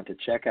everyone to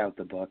check out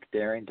the book,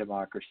 Daring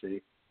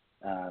Democracy,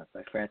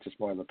 by Frances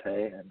Moore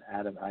Lappe and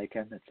Adam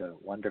Eichen. It's a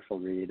wonderful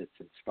read. It's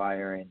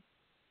inspiring,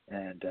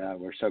 and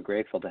we're so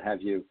grateful to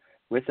have you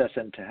with us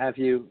and to have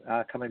you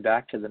coming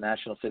back to the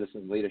National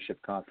Citizen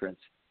Leadership Conference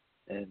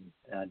in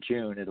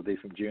June. It'll be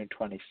from June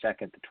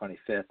 22nd to 25th.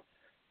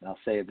 And I'll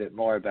say a bit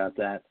more about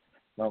that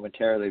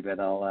momentarily, but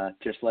I'll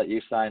just let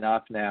you sign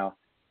off now,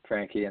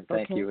 Frankie, and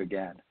thank you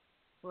again.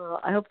 Well,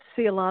 I hope to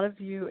see a lot of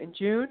you in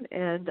June,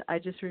 and I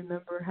just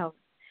remember how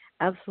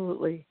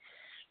absolutely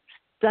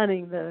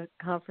stunning the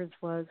conference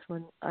was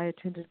when I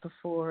attended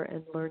before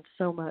and learned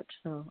so much.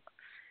 So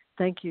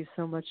thank you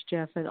so much,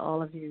 Jeff, and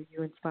all of you.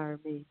 You inspire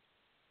me.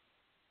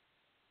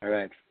 All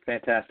right.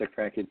 Fantastic,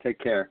 Frankie. Take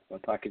care. We'll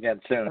talk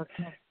again soon.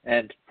 Okay.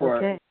 And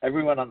for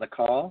everyone on the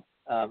call,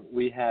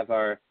 we have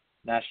our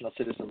National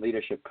Citizen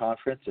Leadership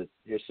Conference.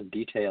 Here's some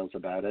details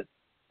about it.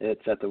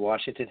 It's at the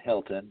Washington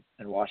Hilton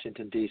in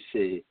Washington,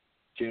 D.C.,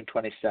 June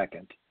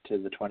 22nd to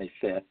the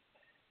 25th.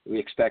 We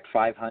expect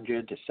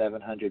 500 to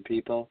 700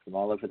 people from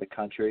all over the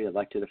country,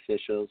 elected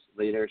officials,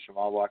 leaders from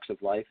all walks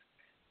of life,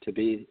 to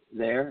be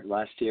there.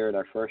 Last year at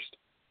our first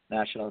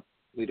National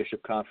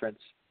Leadership Conference,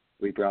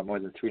 we brought more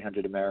than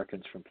 300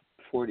 Americans from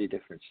 40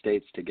 different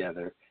states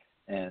together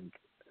and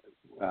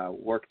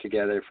worked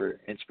together for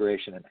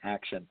inspiration and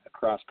action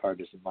across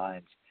partisan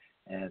lines.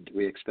 And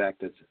we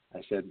expect, as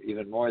I said,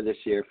 even more this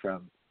year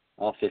from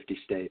all 50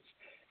 states.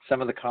 Some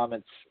of the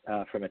comments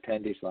from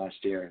attendees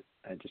last year,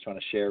 I just want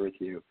to share with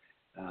you.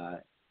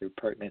 They're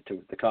pertinent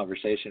to the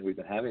conversation we've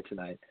been having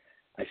tonight.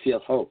 I feel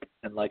hope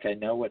and like I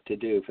know what to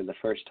do for the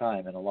first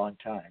time in a long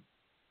time,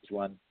 is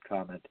one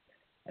comment.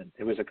 And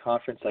it was a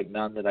conference like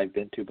none that I've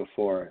been to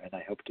before, and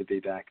I hope to be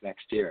back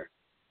next year.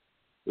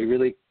 We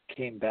really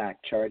came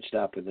back charged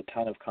up with a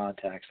ton of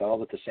contacts, all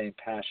with the same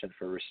passion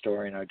for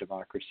restoring our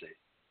democracy.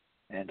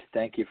 And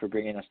thank you for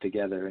bringing us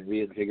together and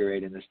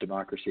reinvigorating this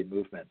democracy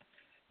movement.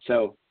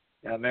 So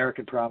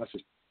American Promise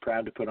is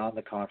proud to put on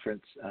the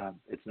conference.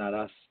 It's not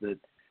us that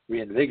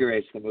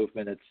reinvigorates the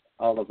movement. It's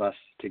all of us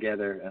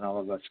together and all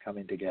of us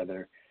coming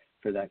together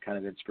for that kind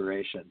of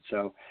inspiration.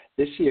 So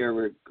this year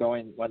we're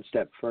going one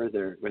step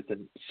further with the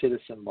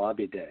Citizen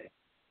Lobby Day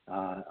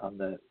on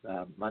the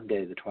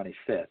Monday, the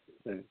 25th,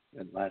 the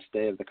last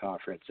day of the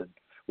conference. And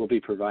we'll be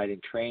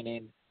providing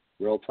training,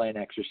 role-playing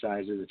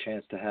exercises, a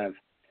chance to have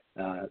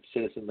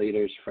citizen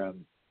leaders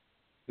from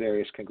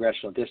various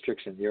congressional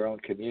districts in your own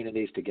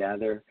communities to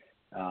gather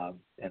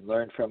and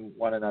learn from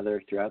one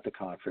another throughout the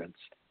conference.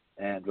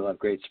 And we'll have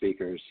great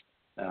speakers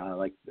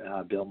like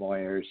Bill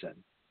Moyers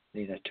and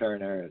Nina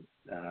Turner and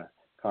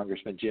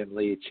Congressman Jim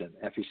Leach and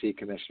FEC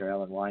Commissioner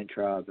Ellen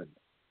Weintraub, and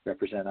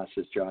represent us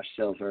as Josh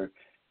Silver,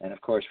 and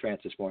of course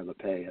Francis Moore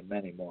Lappe, and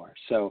many more.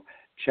 So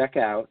check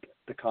out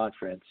the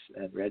conference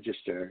and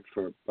register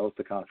for both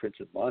the conference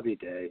and Lobby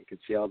Day. You can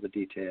see all the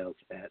details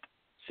at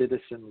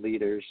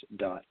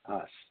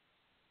citizenleaders.us.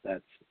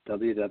 That's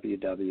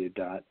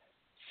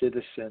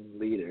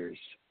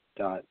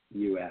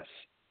www.citizenleaders.us.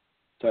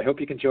 So I hope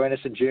you can join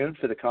us in June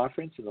for the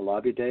conference and the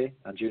Lobby Day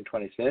on June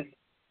 25th.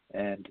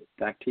 And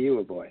back to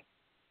you, boy.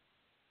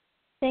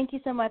 Thank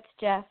you so much,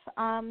 Jeff.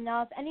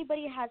 Now, if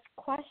anybody has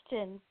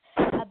questions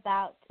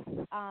about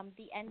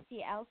the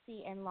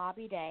NCLC and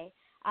Lobby Day,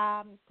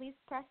 please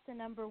press the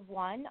number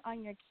 1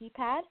 on your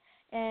keypad,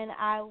 and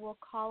I will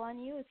call on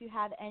you if you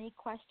have any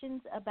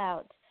questions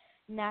about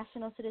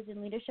National Citizen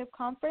Leadership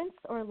Conference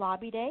or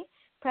Lobby Day.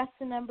 Press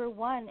the number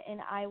 1,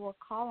 and I will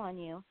call on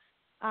you.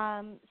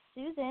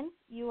 Susan,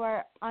 you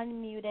are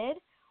unmuted.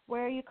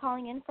 Where are you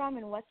calling in from,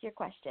 and what's your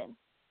question?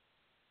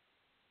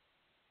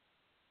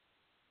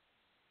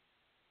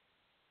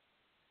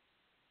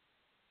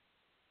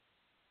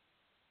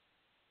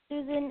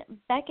 Susan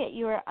Beckett,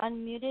 you are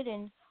unmuted,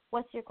 and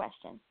what's your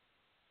question?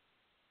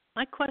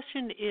 My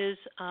question is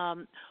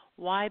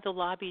why the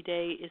Lobby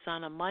Day is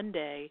on a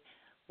Monday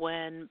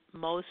when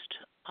most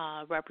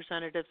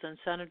representatives and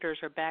senators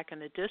are back in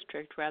the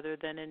district rather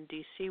than in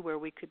D.C. where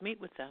we could meet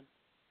with them.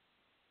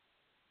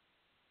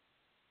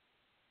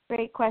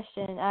 Great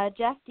question.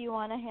 Jeff, do you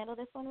want to handle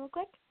this one real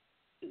quick?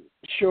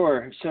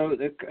 Sure. So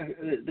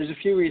there's a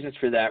few reasons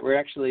for that. We're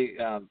actually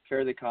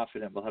fairly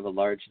confident we'll have a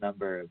large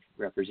number of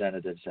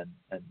representatives and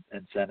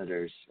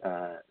senators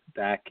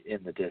back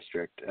in the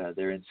district.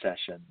 They're in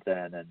session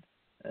then, and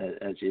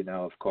as you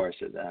know, of course,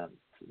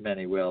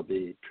 many will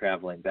be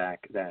traveling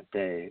back that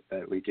day,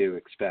 but we do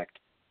expect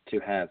to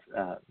have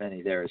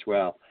many there as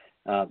well.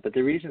 But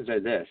the reasons are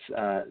this.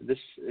 This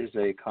is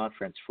a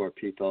conference for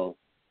people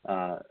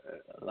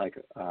like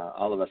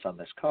all of us on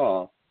this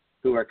call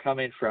who are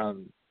coming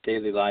from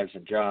daily lives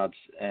and jobs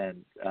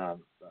and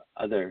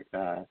other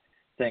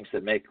things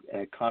that make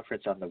a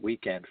conference on the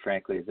weekend,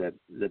 frankly, the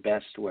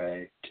best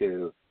way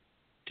to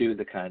do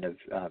the kind of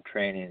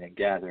training and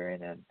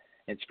gathering and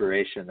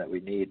inspiration that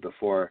we need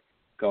before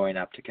going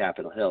up to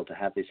Capitol Hill to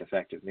have these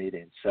effective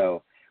meetings.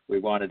 So we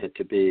wanted it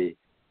to be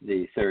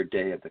the third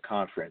day of the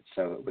conference,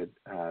 so it would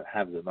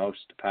have the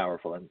most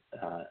powerful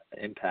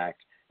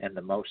impact and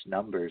the most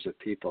numbers of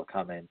people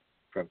coming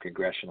from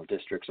congressional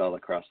districts all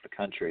across the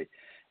country.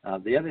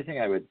 The other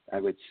thing I would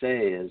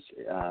say is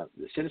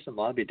the Citizen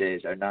Lobby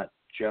Days are not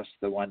just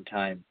the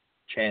one-time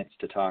chance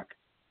to talk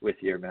with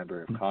your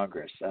member of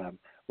Congress.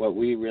 What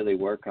we really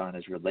work on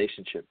is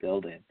relationship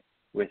building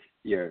with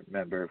your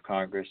member of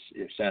Congress,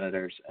 your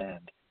senators,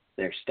 and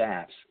their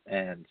staffs.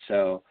 And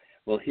so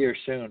we'll hear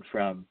soon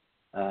from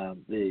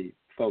the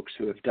folks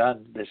who have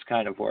done this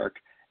kind of work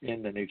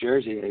in the New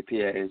Jersey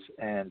APAs,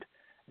 and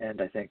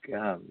I think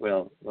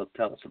will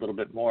tell us a little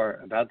bit more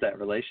about that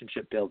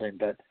relationship building.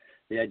 But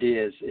the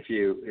idea is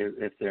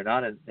if they're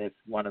not if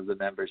one of the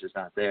members is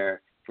not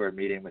there for a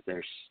meeting with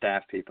their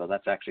staff people,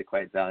 that's actually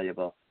quite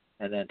valuable.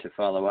 And then to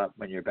follow up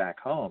when you're back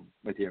home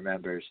with your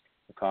members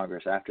of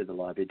Congress after the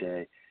lobby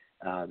day,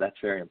 that's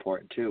very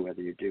important too,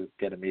 whether you do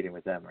get a meeting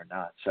with them or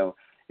not. So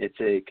it's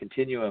a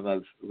continuum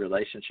of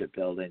relationship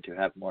building to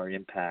have more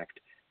impact,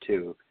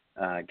 to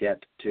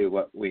get to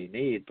what we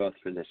need, both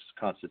for this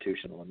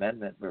constitutional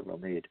amendment, where we'll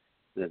need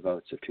the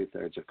votes of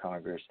 2/3 of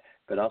Congress,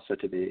 but also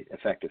to be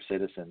effective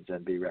citizens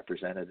and be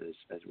represented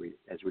as we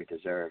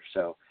deserve.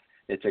 So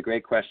it's a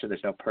great question.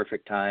 There's no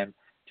perfect time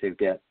to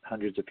get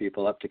hundreds of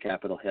people up to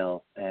Capitol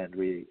Hill, and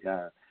we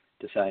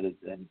decided,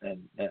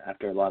 and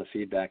after a lot of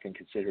feedback and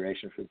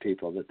consideration from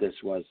people, that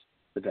this was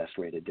the best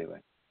way to do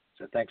it.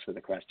 So thanks for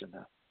the question,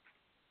 though.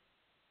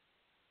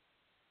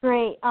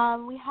 Great.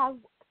 We have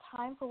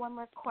time for one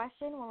more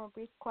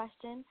brief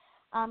question.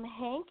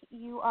 Hank,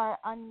 you are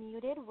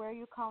unmuted. Where are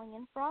you calling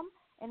in from,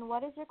 and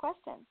what is your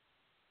question?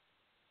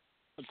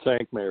 It's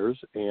Hank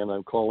Mayers, and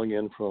I'm calling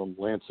in from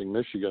Lansing,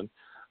 Michigan.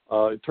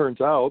 It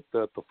turns out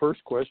that the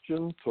first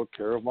question took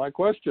care of my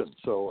question,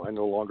 so I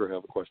no longer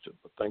have a question,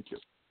 but thank you.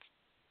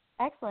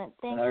 Excellent.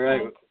 Thank you. All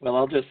right. Hank. Well,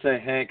 I'll just say,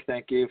 Hank,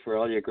 thank you for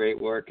all your great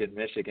work in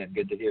Michigan.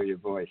 Good to hear your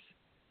voice.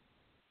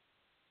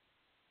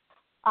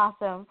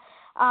 Awesome.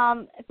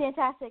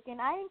 Fantastic.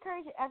 And I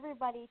encourage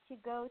everybody to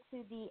go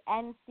to the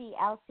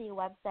NCLC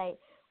website,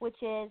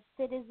 which is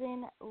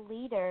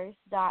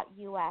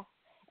citizenleaders.us.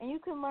 And you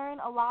can learn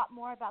a lot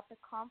more about the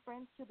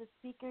conference, who the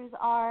speakers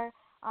are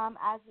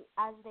as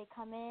they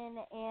come in,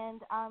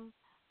 and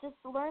just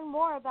learn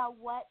more about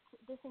what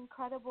this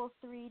incredible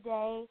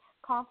 3-day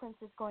conference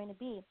is going to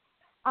be.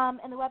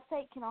 And the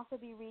website can also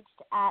be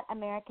reached at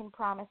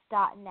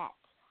americanpromise.net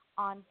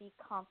on the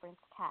conference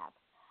tab.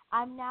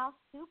 I'm now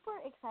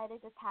super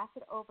excited to pass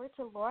it over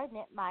to Laura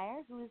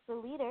Nittmeyer, who is the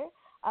leader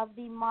of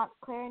the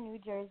Montclair, New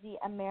Jersey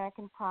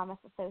American Promise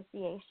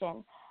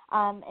Association.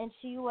 And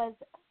she was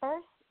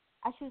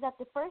at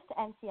the first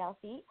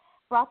NCLC,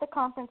 brought the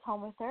conference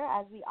home with her,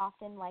 as we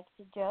often like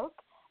to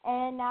joke,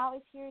 and now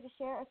is here to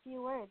share a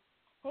few words.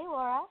 Hey,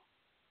 Laura.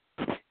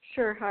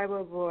 Sure. Hi,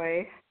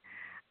 boy.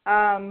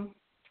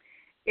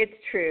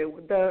 It's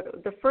true.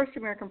 The first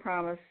American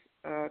Promise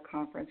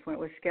conference, when it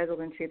was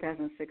scheduled in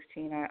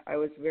 2016, I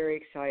was very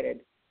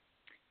excited.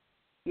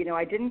 You know,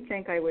 I didn't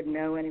think I would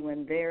know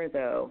anyone there,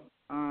 though,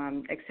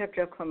 except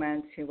Joe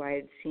Clements, who I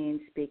had seen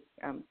speak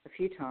a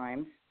few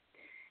times.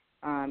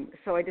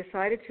 So I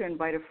decided to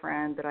invite a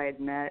friend that I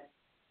had met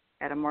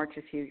at a march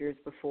a few years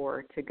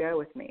before to go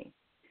with me.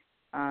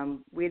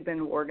 We'd been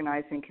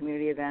organizing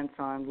community events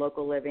on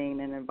local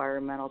living and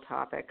environmental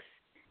topics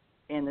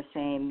in the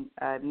same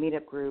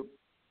meetup group,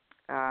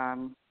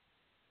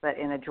 but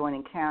in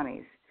adjoining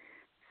counties.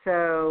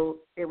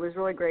 So it was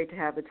really great to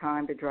have the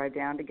time to drive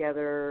down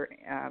together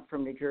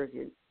from New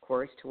Jersey, of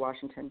course, to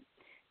Washington,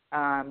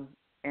 and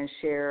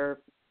share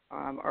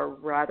our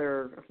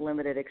rather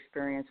limited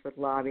experience with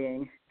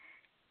lobbying,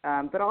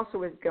 but also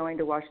with going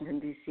to Washington,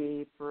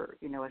 D.C. for,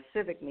 a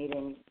civic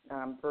meeting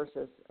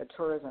versus a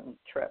tourism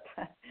trip.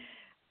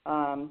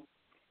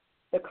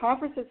 The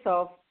conference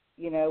itself,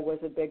 was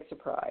a big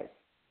surprise.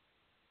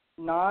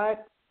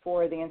 Not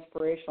for the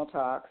inspirational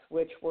talks,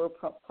 which were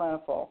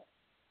plentiful,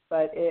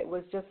 but it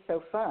was just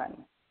so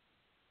fun.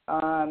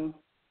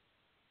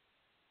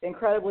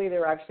 Incredibly,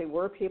 there actually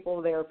were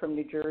people there from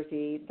New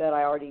Jersey that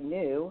I already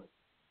knew,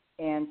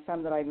 and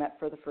some that I met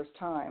for the first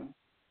time.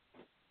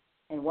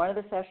 In one of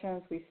the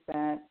sessions, we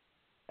spent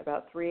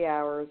about 3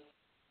 hours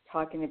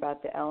talking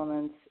about the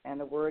elements and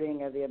the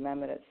wording of the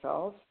amendment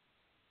itself,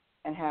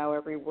 and how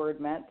every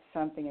word meant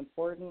something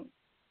important,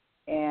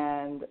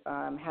 and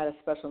had a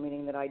special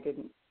meaning that I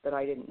didn't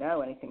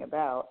know anything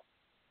about.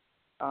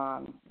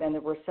 Then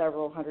there were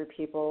several hundred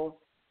people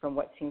from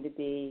what seemed to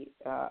be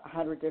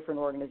 100 different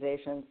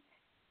organizations,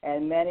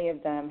 and many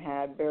of them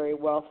had very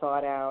well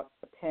thought out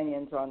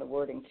opinions on the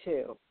wording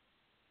too.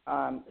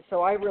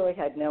 So I really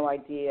had no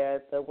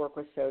idea the work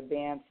was so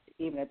advanced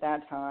even at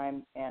that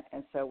time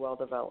and so well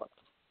developed.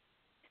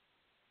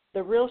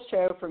 The real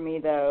show for me,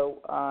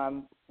 though,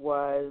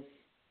 was,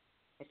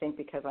 I think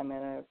because I'm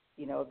in a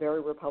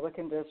very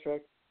Republican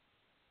district,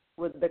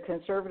 with the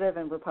conservative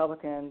and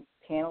Republican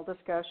panel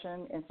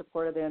discussion in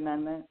support of the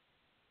amendment.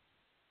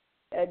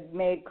 It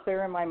made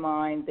clear in my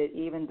mind that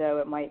even though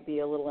it might be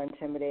a little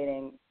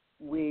intimidating,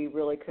 we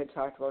really could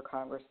talk to our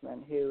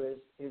congressman,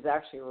 who's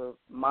actually a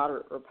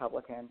moderate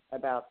Republican,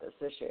 about this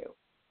issue.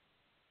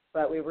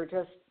 But we were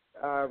just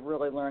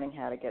really learning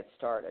how to get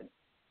started.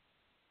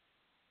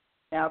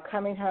 Now,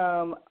 coming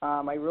home,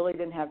 I really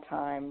didn't have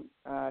time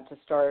to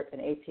start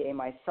an APA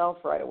myself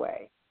right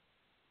away.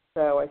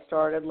 So I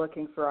started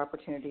looking for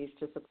opportunities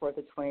to support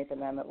the 20th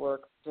Amendment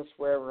work just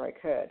wherever I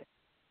could.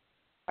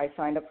 I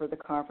signed up for the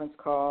conference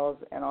calls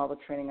and all the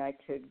training I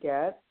could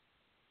get.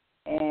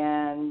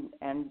 And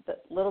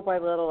little by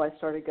little, I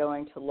started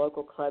going to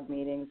local club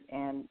meetings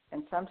and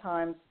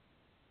sometimes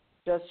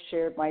just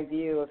shared my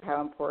view of how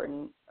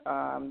important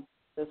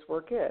this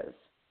work is.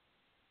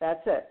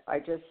 That's it. I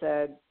just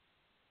said,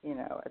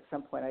 at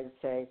some point I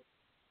just say,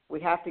 we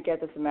have to get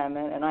this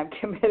amendment, and I'm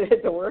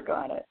committed to work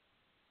on it.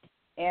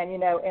 And,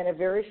 in a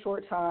very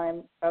short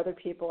time, other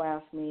people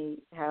asked me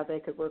how they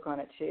could work on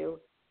it too.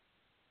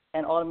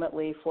 And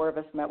ultimately, 4 of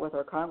us met with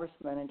our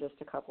congressman in just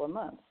a couple of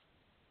months.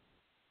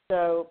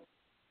 So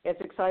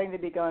it's exciting to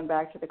be going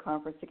back to the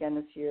conference again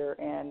this year,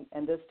 and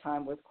this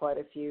time with quite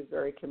a few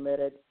very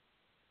committed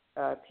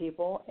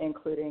people,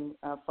 including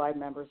 5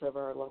 members of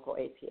our local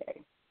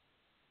APA.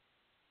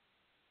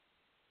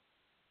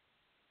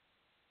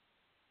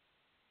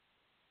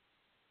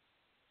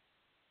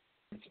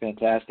 It's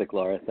fantastic,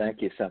 Laura.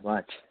 Thank you so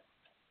much.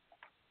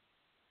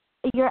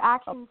 Your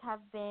actions have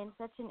been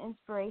such an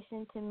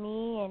inspiration to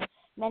me and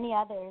many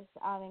others,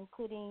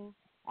 including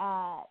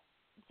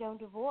Joan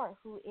DeVore,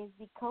 who is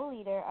the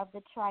co-leader of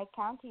the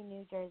Tri-County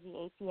New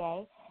Jersey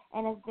APA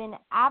and has been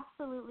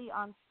absolutely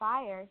on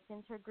fire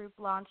since her group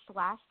launched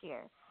last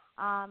year.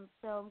 So I'm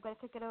going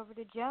to kick it over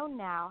to Joan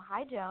now.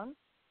 Hi, Joan.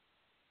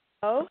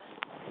 Hello,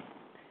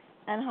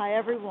 and hi,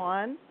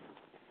 everyone.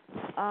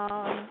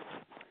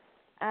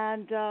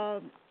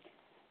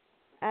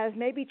 As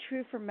may be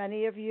true for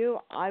many of you,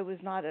 I was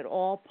not at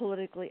all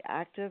politically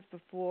active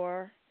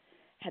before,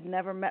 had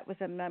never met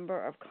with a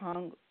member of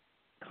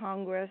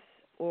Congress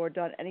or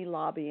done any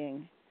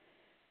lobbying.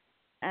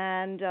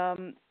 And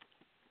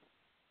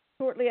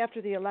shortly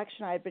after the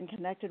election, I had been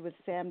connected with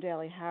Sam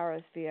Daly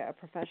Harris via a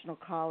professional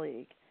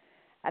colleague.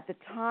 At the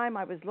time,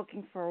 I was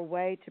looking for a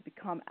way to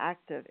become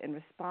active in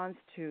response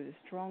to the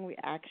strong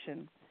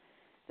reaction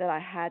that I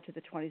had to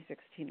the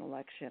 2016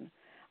 election.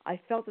 I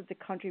felt that the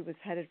country was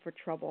headed for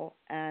trouble,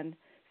 and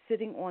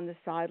sitting on the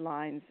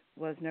sidelines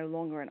was no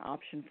longer an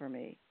option for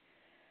me.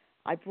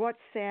 I brought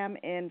Sam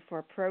in for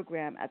a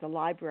program at the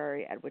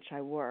library at which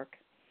I work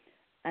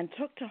and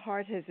took to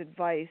heart his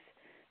advice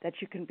that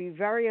you can be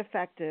very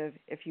effective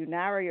if you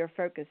narrow your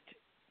focus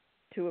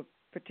to a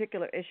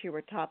particular issue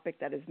or topic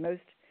that is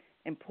most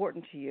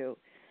important to you,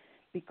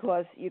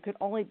 because you can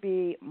only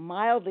be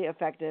mildly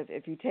effective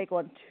if you take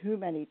on too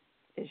many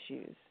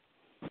issues.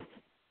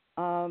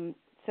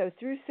 So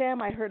through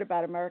Sam, I heard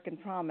about American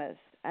Promise,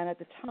 and at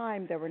the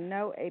time, there were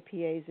no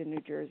APAs in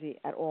New Jersey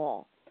at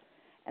all.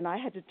 And I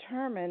had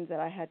determined that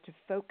I had to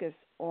focus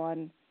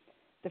on,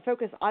 the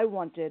focus I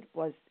wanted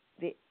was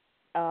the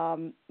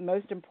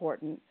most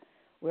important,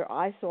 where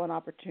I saw an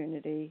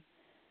opportunity,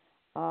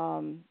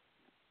 and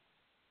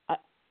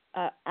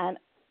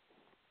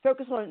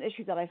focus on an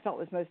issue that I felt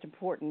was most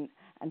important,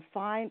 and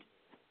find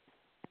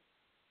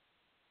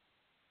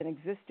an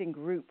existing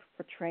group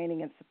for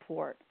training and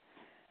support.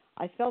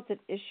 I felt that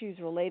issues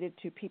related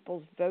to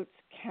people's votes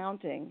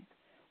counting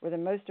were the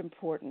most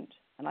important,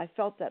 and I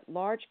felt that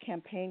large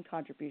campaign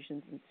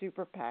contributions and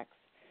super PACs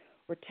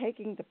were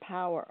taking the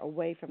power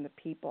away from the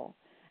people,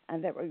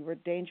 and that we were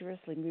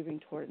dangerously moving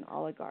toward an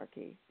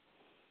oligarchy.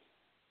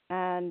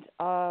 And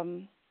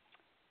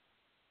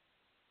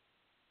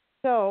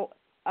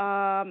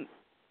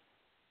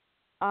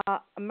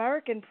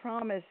American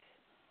Promise,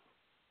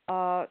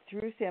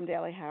 through Sam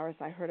Daly Harris,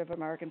 I heard of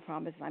American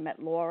Promise, and I met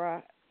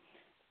Laura,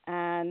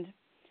 and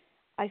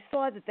I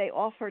saw that they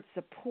offered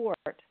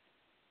support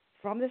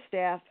from the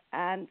staff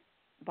and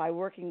by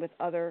working with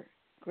other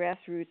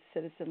grassroots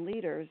citizen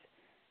leaders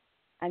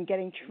and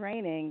getting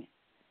training,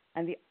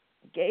 and the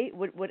gate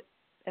would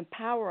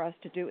empower us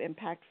to do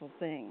impactful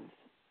things.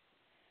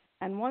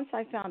 And once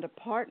I found a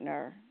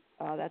partner,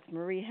 that's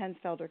Marie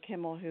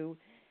Hensfelder-Kimmel, who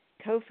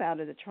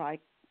co-founded the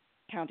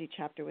Tri-County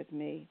chapter with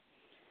me,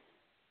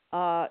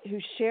 who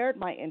shared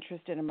my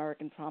interest in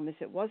American Promise.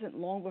 It wasn't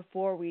long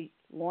before we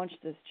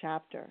launched this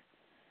chapter.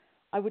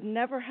 I would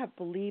never have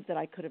believed that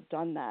I could have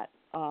done that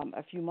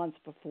a few months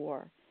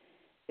before.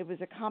 It was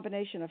a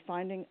combination of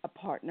finding a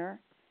partner,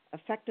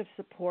 effective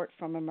support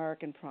from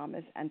American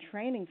Promise, and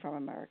training from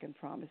American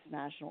Promise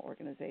National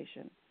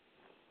Organization.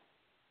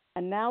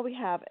 And now we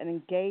have an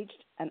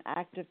engaged and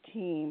active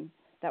team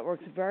that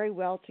works very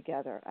well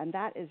together, and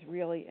that is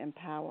really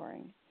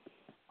empowering.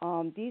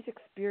 These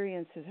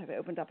experiences have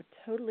opened up a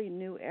totally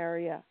new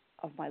area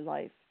of my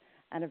life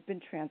and have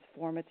been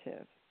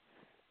transformative.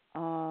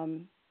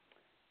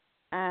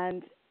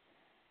 And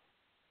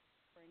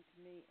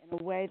to me in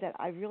a way that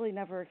I really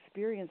never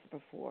experienced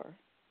before.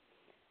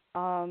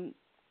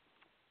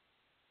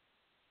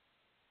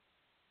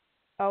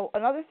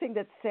 Another thing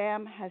that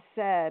Sam has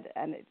said,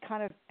 and it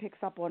kind of picks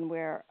up on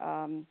where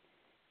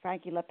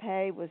Frankie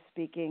Lappe was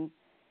speaking,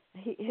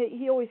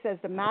 he always says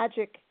the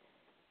magic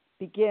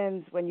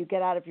begins when you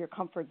get out of your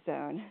comfort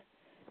zone.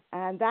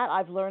 And that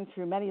I've learned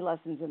through many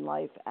lessons in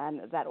life,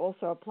 and that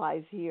also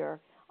applies here.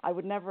 I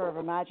would never have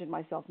imagined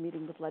myself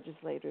meeting with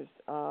legislators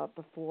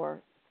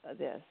before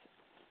this,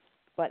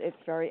 but it's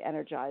very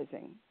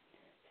energizing.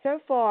 So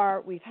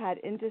far, we've had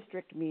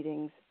in-district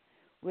meetings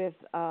with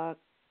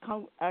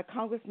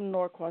Congressman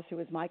Norcross, who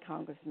is my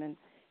congressman,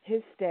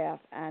 his staff,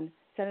 and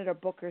Senator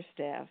Booker's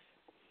staff.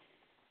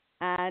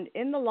 And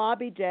in the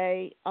lobby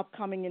day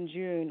upcoming in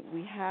June,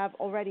 we have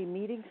already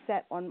meetings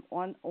set on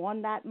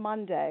that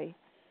Monday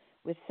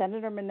with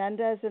Senator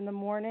Menendez in the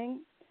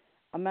morning,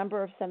 a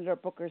member of Senator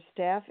Booker's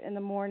staff in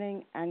the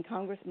morning, and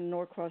Congressman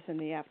Norcross in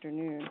the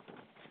afternoon.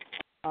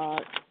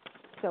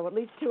 So at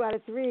least 2 out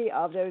of 3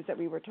 of those that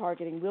we were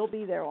targeting will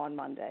be there on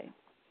Monday.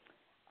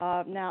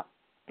 Now,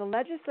 the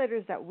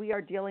legislators that we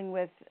are dealing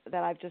with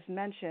that I've just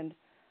mentioned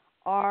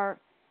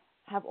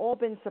have all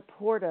been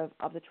supportive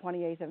of the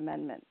 28th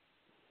Amendment.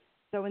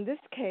 So in this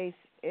case,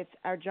 it's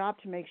our job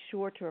to make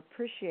sure to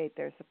appreciate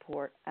their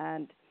support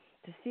and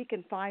to seek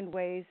and find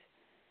ways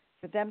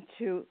for them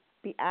to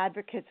be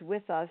advocates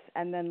with us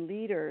and then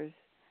leaders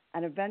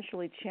and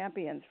eventually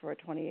champions for a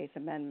 28th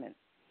Amendment.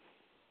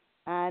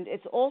 And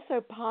it's also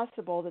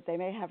possible that they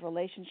may have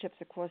relationships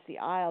across the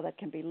aisle that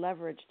can be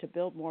leveraged to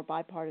build more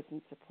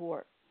bipartisan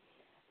support.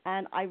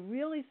 And I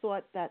really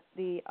thought that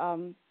the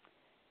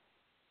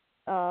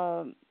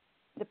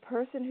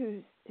person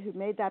who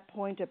made that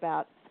point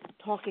about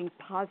talking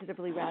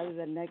positively rather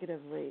than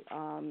negatively,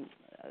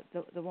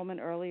 the woman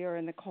earlier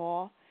in the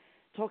call,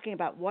 talking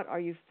about what are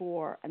you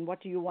for and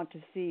what do you want to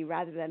see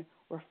rather than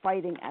we're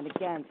fighting and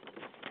against.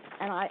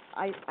 And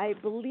I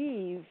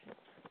believe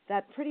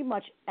that pretty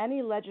much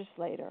any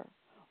legislator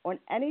on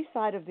any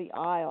side of the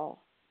aisle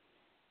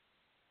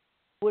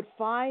would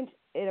find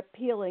it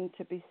appealing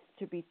to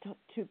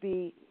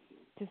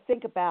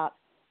think about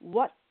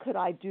what could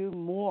I do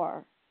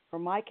more for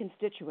my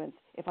constituents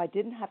if I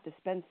didn't have to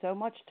spend so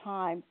much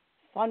time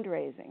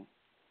fundraising.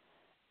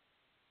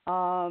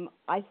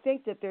 I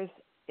think that there's,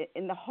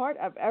 in the heart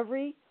of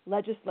every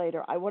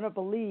legislator, I want to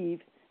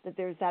believe that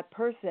there's that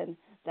person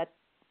that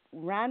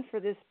ran for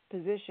this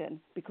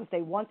position because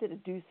they wanted to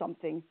do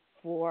something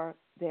for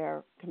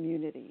their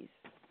communities.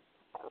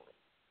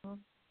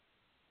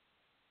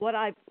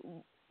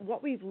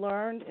 What we've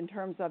learned in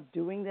terms of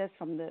doing this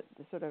from the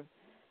sort of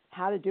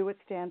how to do it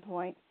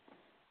standpoint,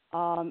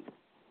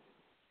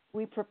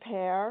 we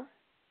prepare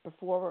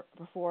before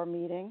a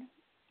meeting,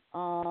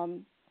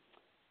 do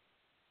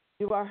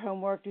our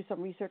homework, do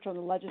some research on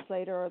the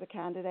legislator or the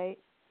candidate.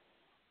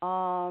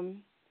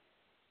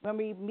 When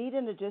we meet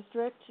in the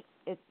district,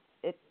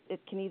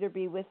 it can either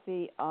be with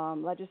the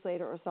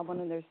legislator or someone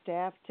in their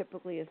staff.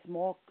 Typically, a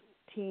small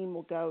team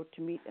will go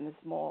to meet in a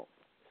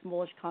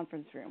smallish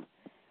conference room.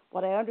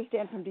 What I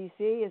understand from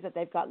DC is that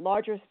they've got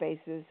larger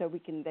spaces, so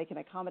they can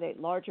accommodate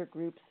larger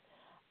groups,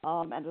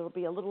 and it'll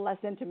be a little less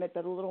intimate,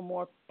 but a little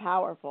more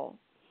powerful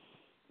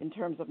in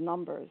terms of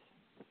numbers.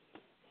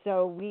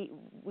 So we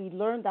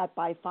learned that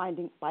by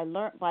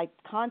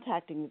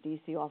contacting the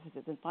DC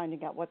offices and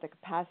finding out what the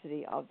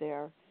capacity of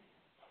their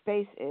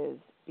space is,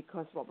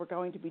 because what we're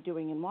going to be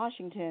doing in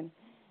Washington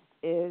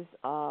is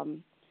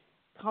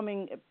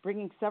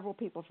bringing several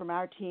people from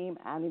our team,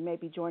 and we may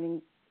be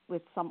joining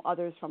with some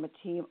others from a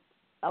team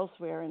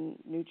elsewhere in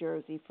New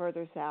Jersey,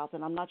 further south,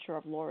 and I'm not sure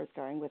if Laura's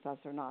going with us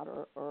or not.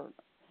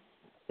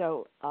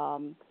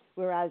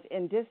 Whereas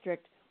in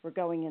district, we're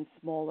going in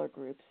smaller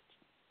groups.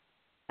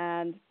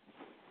 And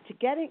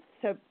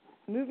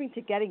moving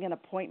to getting an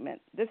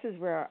appointment, this is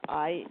where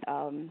I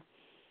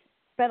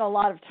spent a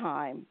lot of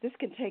time. This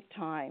can take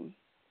time.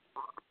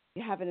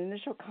 You have an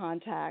initial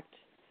contact.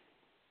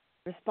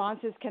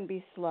 Responses can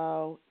be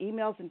slow.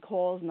 Emails and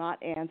calls not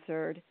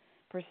answered.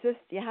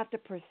 You have to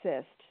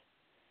persist.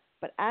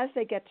 But as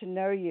they get to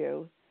know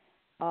you,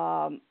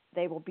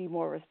 they will be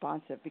more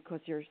responsive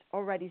because you're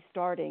already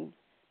starting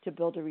to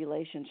build a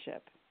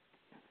relationship.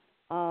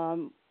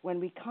 When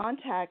we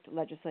contact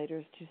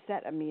legislators to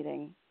set a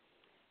meeting,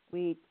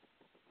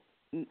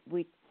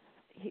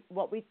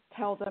 what we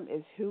tell them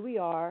is who we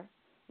are,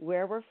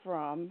 where we're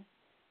from,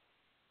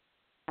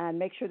 and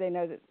make sure they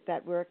know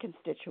that we're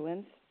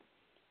constituents,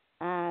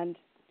 and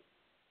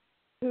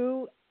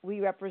who we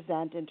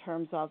represent in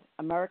terms of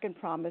American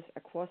Promise,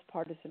 a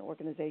cross-partisan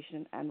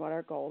organization, and what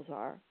our goals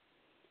are.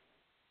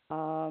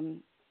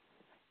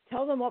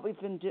 Tell them what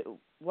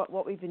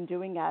we've been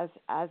doing as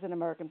an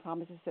American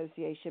Promise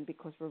Association,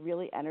 because we're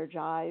really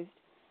energized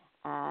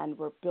and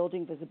we're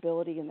building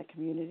visibility in the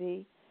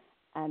community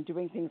and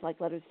doing things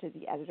like letters to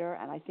the editor,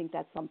 and I think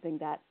that's something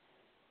that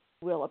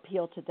will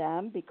appeal to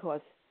them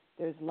because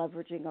there's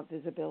leveraging of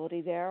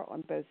visibility there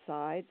on both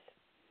sides.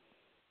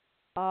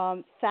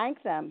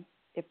 Thank them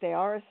if they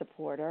are a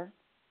supporter,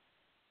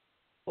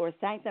 or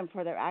thank them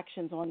for their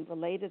actions on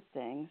related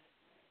things.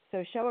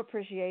 So show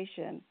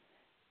appreciation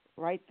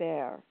right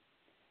there,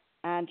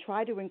 and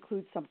try to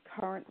include some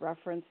current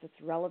reference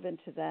that's relevant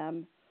to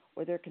them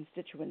or their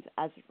constituents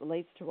as it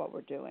relates to what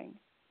we're doing.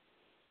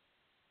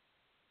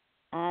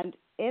 And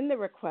in the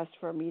request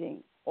for a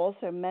meeting,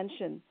 also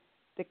mention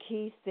the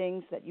key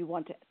things that you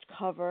want to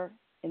cover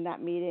in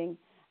that meeting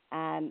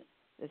and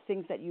the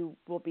things that you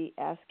will be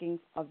asking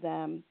of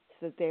them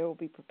so that they will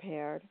be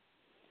prepared.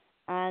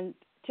 And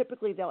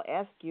typically they'll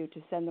ask you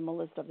to send them a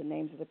list of the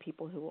names of the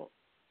people who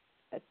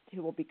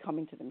will be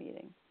coming to the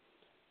meeting.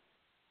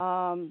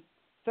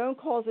 phone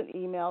calls and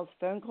emails,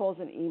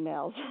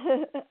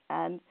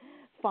 and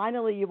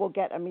finally you will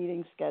get a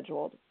meeting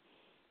scheduled.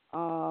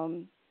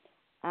 And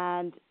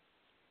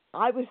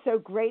I was so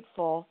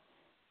grateful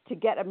to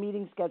get a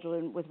meeting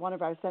scheduled with one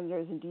of our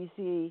senators in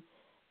D.C.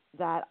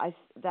 that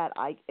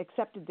I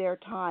accepted their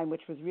time,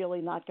 which was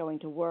really not going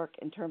to work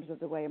in terms of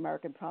the way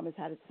American Promise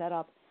had it set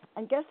up.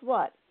 And guess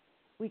what?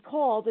 We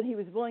called, and he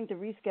was willing to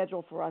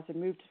reschedule for us and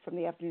moved from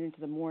the afternoon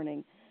to the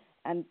morning.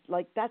 And,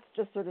 like, that's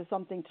just sort of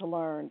something to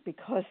learn,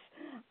 because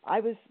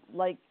I was,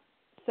 like,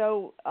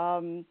 so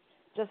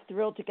just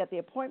thrilled to get the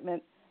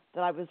appointment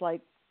that I was,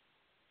 like,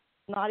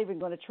 not even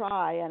going to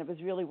try, and it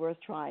was really worth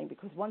trying,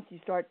 because once you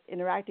start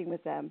interacting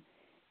with them,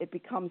 it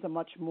becomes a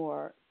much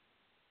more,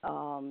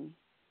 a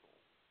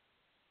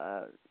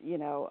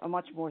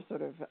much more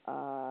sort of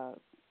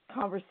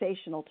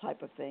conversational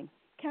type of thing.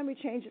 Can we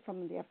change it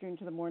from the afternoon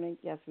to the morning?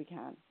 Yes, we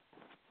can.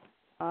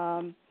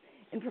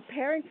 In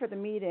preparing for the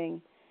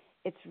meeting,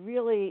 it's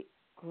really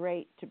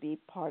great to be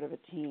part of a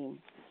team.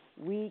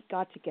 We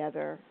got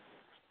together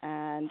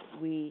and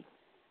we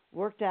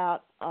worked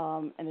out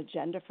an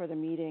agenda for the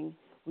meeting.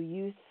 We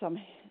used some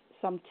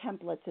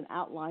templates and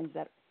outlines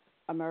that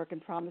American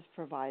Promise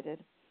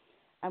provided,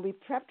 and we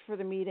prepped for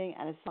the meeting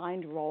and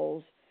assigned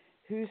roles: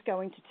 who's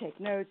going to take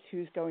notes,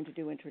 who's going to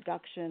do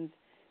introductions,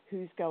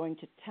 who's going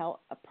to tell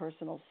a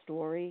personal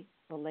story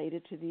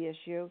related to the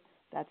issue.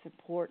 That's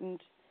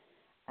important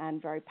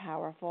and very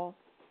powerful.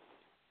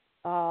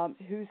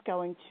 Who's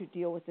going to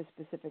deal with the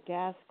specific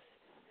asks,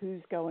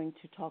 who's going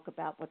to talk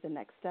about what the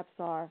next steps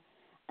are.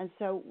 And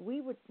so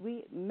we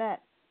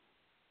met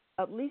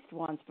at least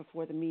once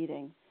before the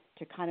meeting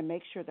to kind of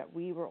make sure that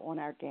we were on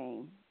our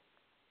game.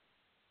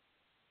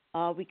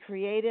 We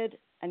created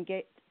and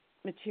get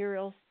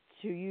materials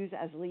to use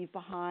as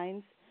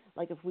leave-behinds.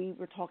 Like if we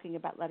were talking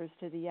about letters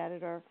to the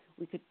editor,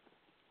 we could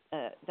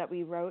that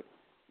we wrote,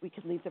 we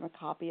could leave them a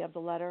copy of the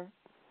letter.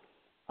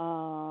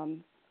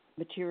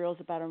 Materials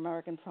about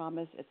American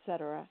Promise,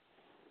 etc.,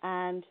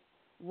 and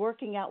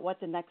working out what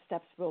the next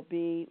steps will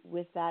be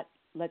with that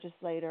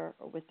legislator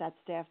or with that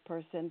staff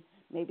person.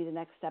 Maybe the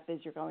next step is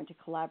you're going to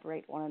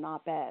collaborate on an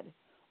op-ed,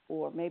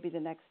 or maybe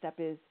the next step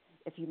is,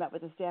 if you met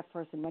with a staff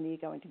person, when are you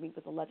going to meet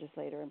with the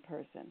legislator in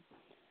person?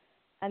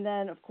 And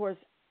then, of course,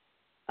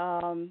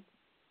 after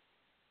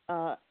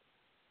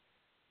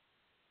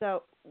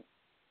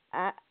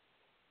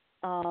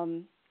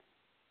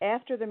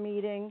the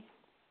meeting,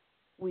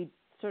 we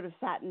sort of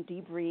sat and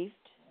debriefed,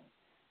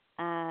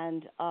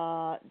 and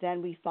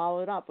then we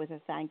followed up with a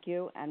thank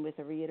you and with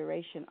a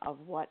reiteration of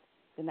what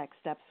the next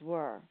steps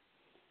were.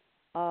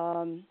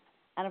 And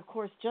of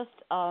course, just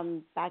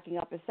backing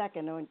up a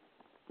second,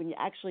 when you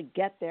actually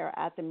get there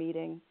at the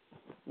meeting,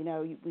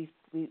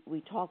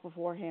 we talk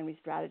beforehand, we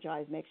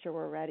strategize, make sure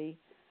we're ready,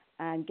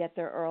 and get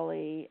there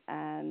early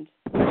and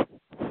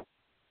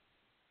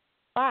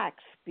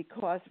relax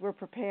because we're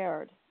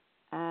prepared.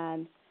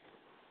 And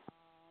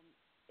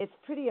it's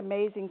pretty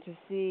amazing to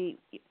see.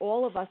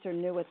 All of us are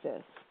new at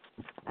this,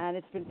 and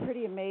it's been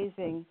pretty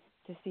amazing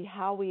to see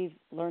how we've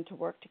learned to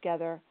work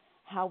together,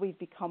 how we've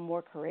become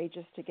more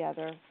courageous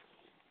together,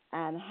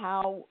 and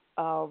how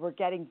we're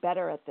getting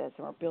better at this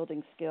and we're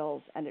building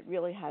skills. And it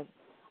really has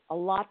a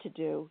lot to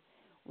do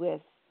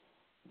with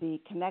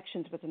the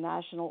connections with the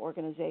national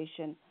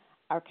organization,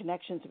 our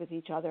connections with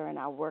each other, and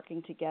our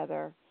working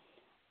together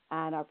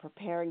and our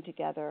preparing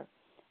together,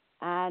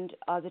 and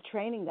the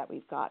training that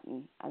we've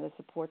gotten and the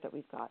support that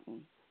we've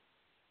gotten.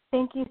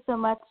 Thank you so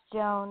much,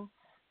 Joan.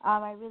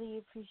 I really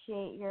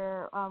appreciate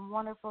your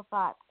wonderful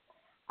thoughts.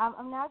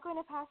 I'm now going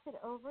to pass it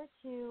over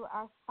to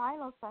our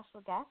final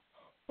special guest,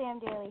 Sam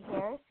Daly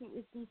Harris, who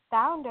is the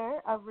founder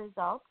of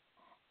Results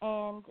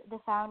and the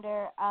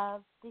founder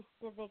of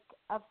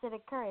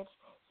Civic Courage.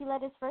 He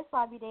led his first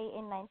Lobby Day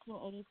in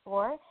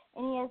 1984,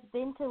 and he has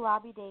been to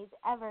Lobby Days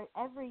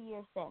every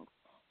year since.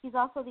 He's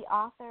also the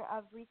author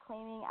of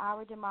Reclaiming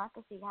Our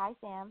Democracy. Hi,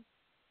 Sam.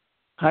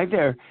 Hi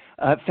there.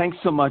 Thanks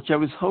so much. I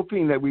was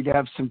hoping that we'd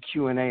have some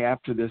Q&A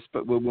after this,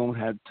 but we won't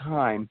have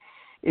time.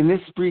 In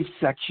this brief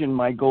section,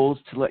 my goal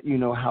is to let you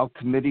know how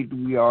committed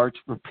we are to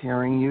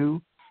preparing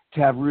you to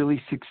have really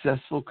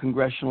successful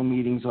congressional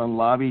meetings on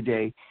Lobby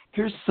Day.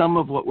 Here's some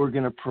of what we're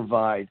going to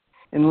provide.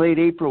 In late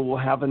April, we'll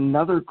have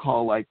another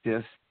call like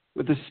this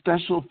with a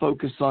special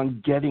focus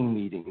on getting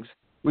meetings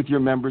with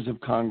your members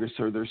of Congress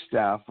or their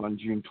staff on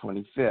June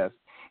 25th.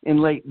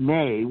 In late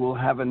May, we'll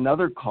have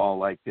another call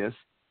like this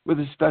with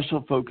a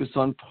special focus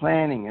on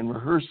planning and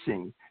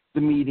rehearsing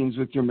the meetings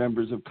with your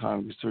members of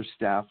Congress or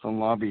staff on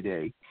Lobby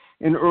Day.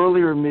 In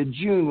earlier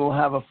mid-June, we'll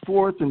have a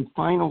fourth and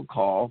final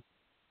call,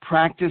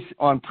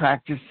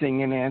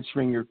 practicing and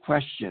answering your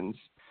questions.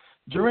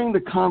 During the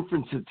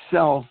conference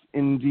itself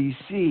in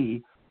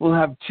D.C., we'll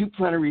have 2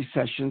 plenary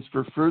sessions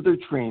for further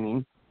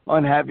training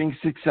on having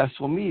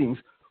successful meetings.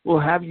 We'll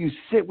have you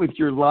sit with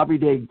your Lobby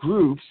Day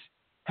groups,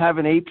 have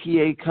an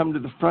APA come to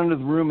the front of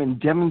the room and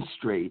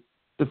demonstrate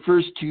the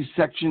first 2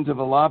 sections of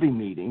a lobby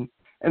meeting,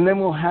 and then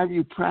we'll have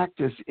you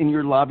practice in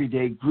your Lobby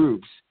Day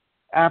groups.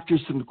 After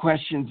some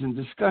questions and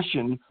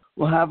discussion,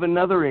 we'll have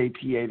another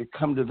APA to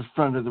come to the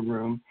front of the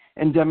room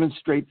and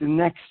demonstrate the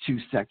next two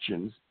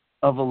sections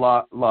of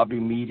a lobby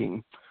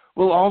meeting.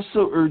 We'll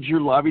also urge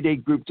your Lobby Day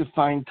group to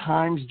find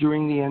times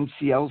during the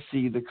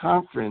NCLC, the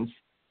conference,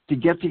 to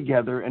get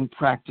together and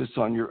practice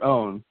on your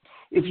own.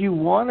 If you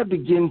want to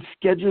begin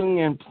scheduling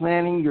and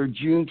planning your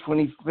June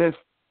 25th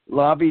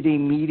Lobby Day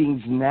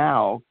meetings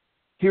now,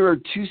 here are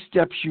two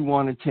steps you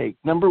want to take.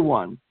 Number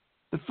one,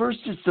 the first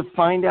is to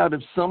find out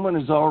if someone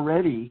is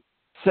already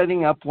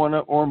setting up one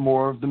or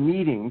more of the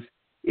meetings.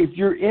 If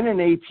you're in an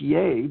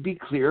APA, be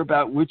clear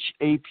about which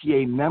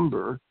APA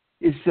member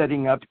is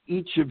setting up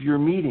each of your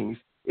meetings.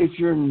 If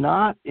you're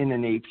not in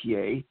an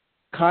APA,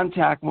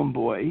 contact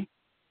Wambuig,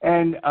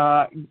 and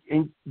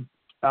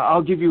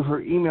I'll give you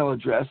her email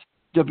address,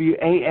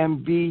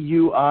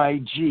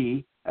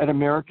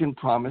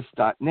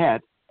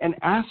 wambuig@americanpromise.net, and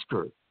ask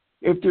her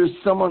if there's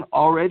someone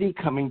already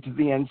coming to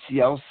the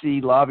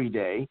NCLC Lobby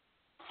Day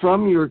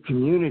from your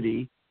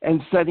community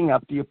and setting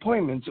up the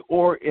appointments,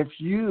 or if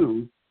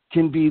you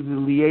can be the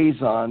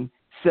liaison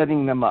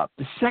setting them up.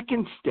 The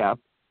second step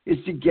is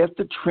to get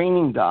the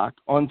training doc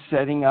on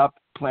setting up,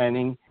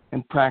 planning,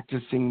 and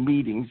practicing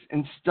meetings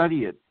and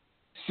study it.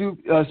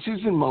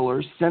 Susan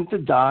Muller sent the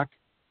doc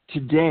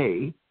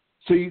today,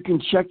 so you can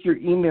check your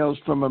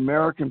emails from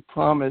American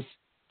Promise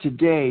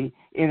today,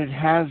 and it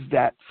has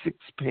that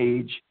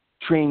 6-page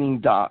training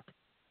doc.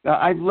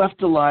 I've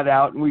left a lot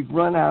out, and we've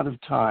run out of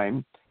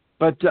time,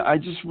 but I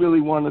just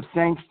really want to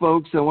thank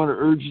folks. I want to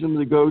urge them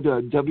to go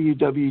to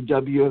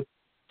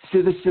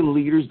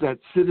www.citizenleaders, that's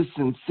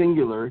citizen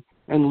singular,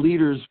 and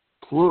leaders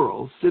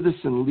plural,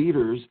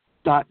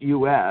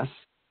 citizenleaders.us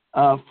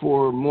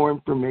for more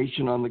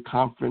information on the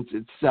conference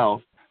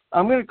itself.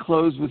 I'm going to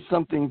close with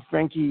something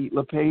Frankie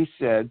Lappe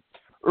said.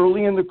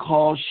 Early in the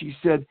call, she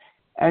said,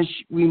 as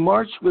we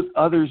marched with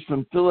others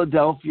from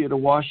Philadelphia to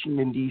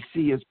Washington,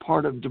 D.C. as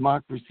part of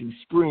Democracy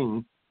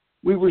Spring,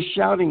 we were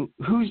shouting,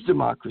 whose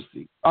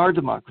democracy? Our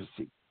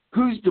democracy.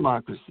 Whose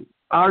democracy?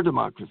 Our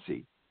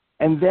democracy.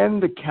 And then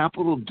the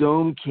Capitol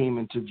Dome came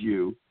into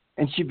view,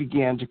 and she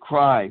began to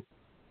cry.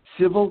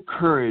 Civil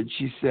courage,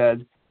 she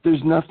said,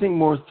 there's nothing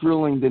more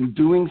thrilling than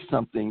doing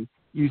something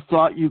you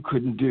thought you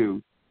couldn't do.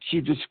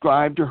 She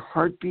described her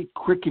heartbeat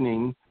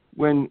quickening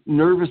when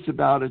nervous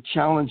about a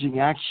challenging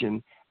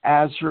action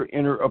as her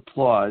inner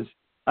applause.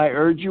 I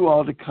urge you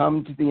all to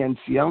come to the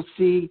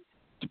NCLC,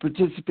 to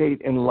participate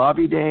in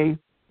Lobby Day,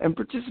 and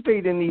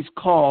participate in these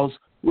calls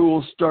where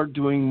we'll start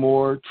doing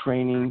more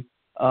training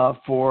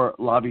for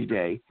Lobby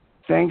Day.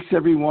 Thanks,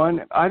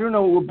 everyone. I don't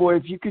know, boy,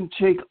 if you can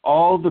take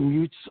all the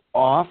mutes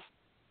off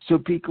so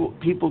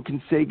people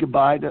can say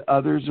goodbye to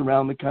others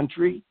around the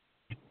country.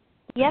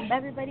 Yep,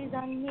 everybody's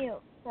on mute.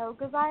 So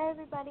goodbye,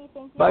 everybody.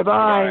 Thank you.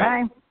 Bye-bye.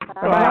 Bye.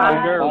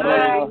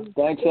 Bye.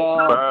 Thanks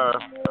all. Bye.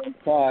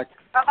 Talk.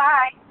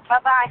 Bye-bye.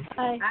 Bye-bye.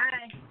 Bye.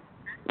 Bye.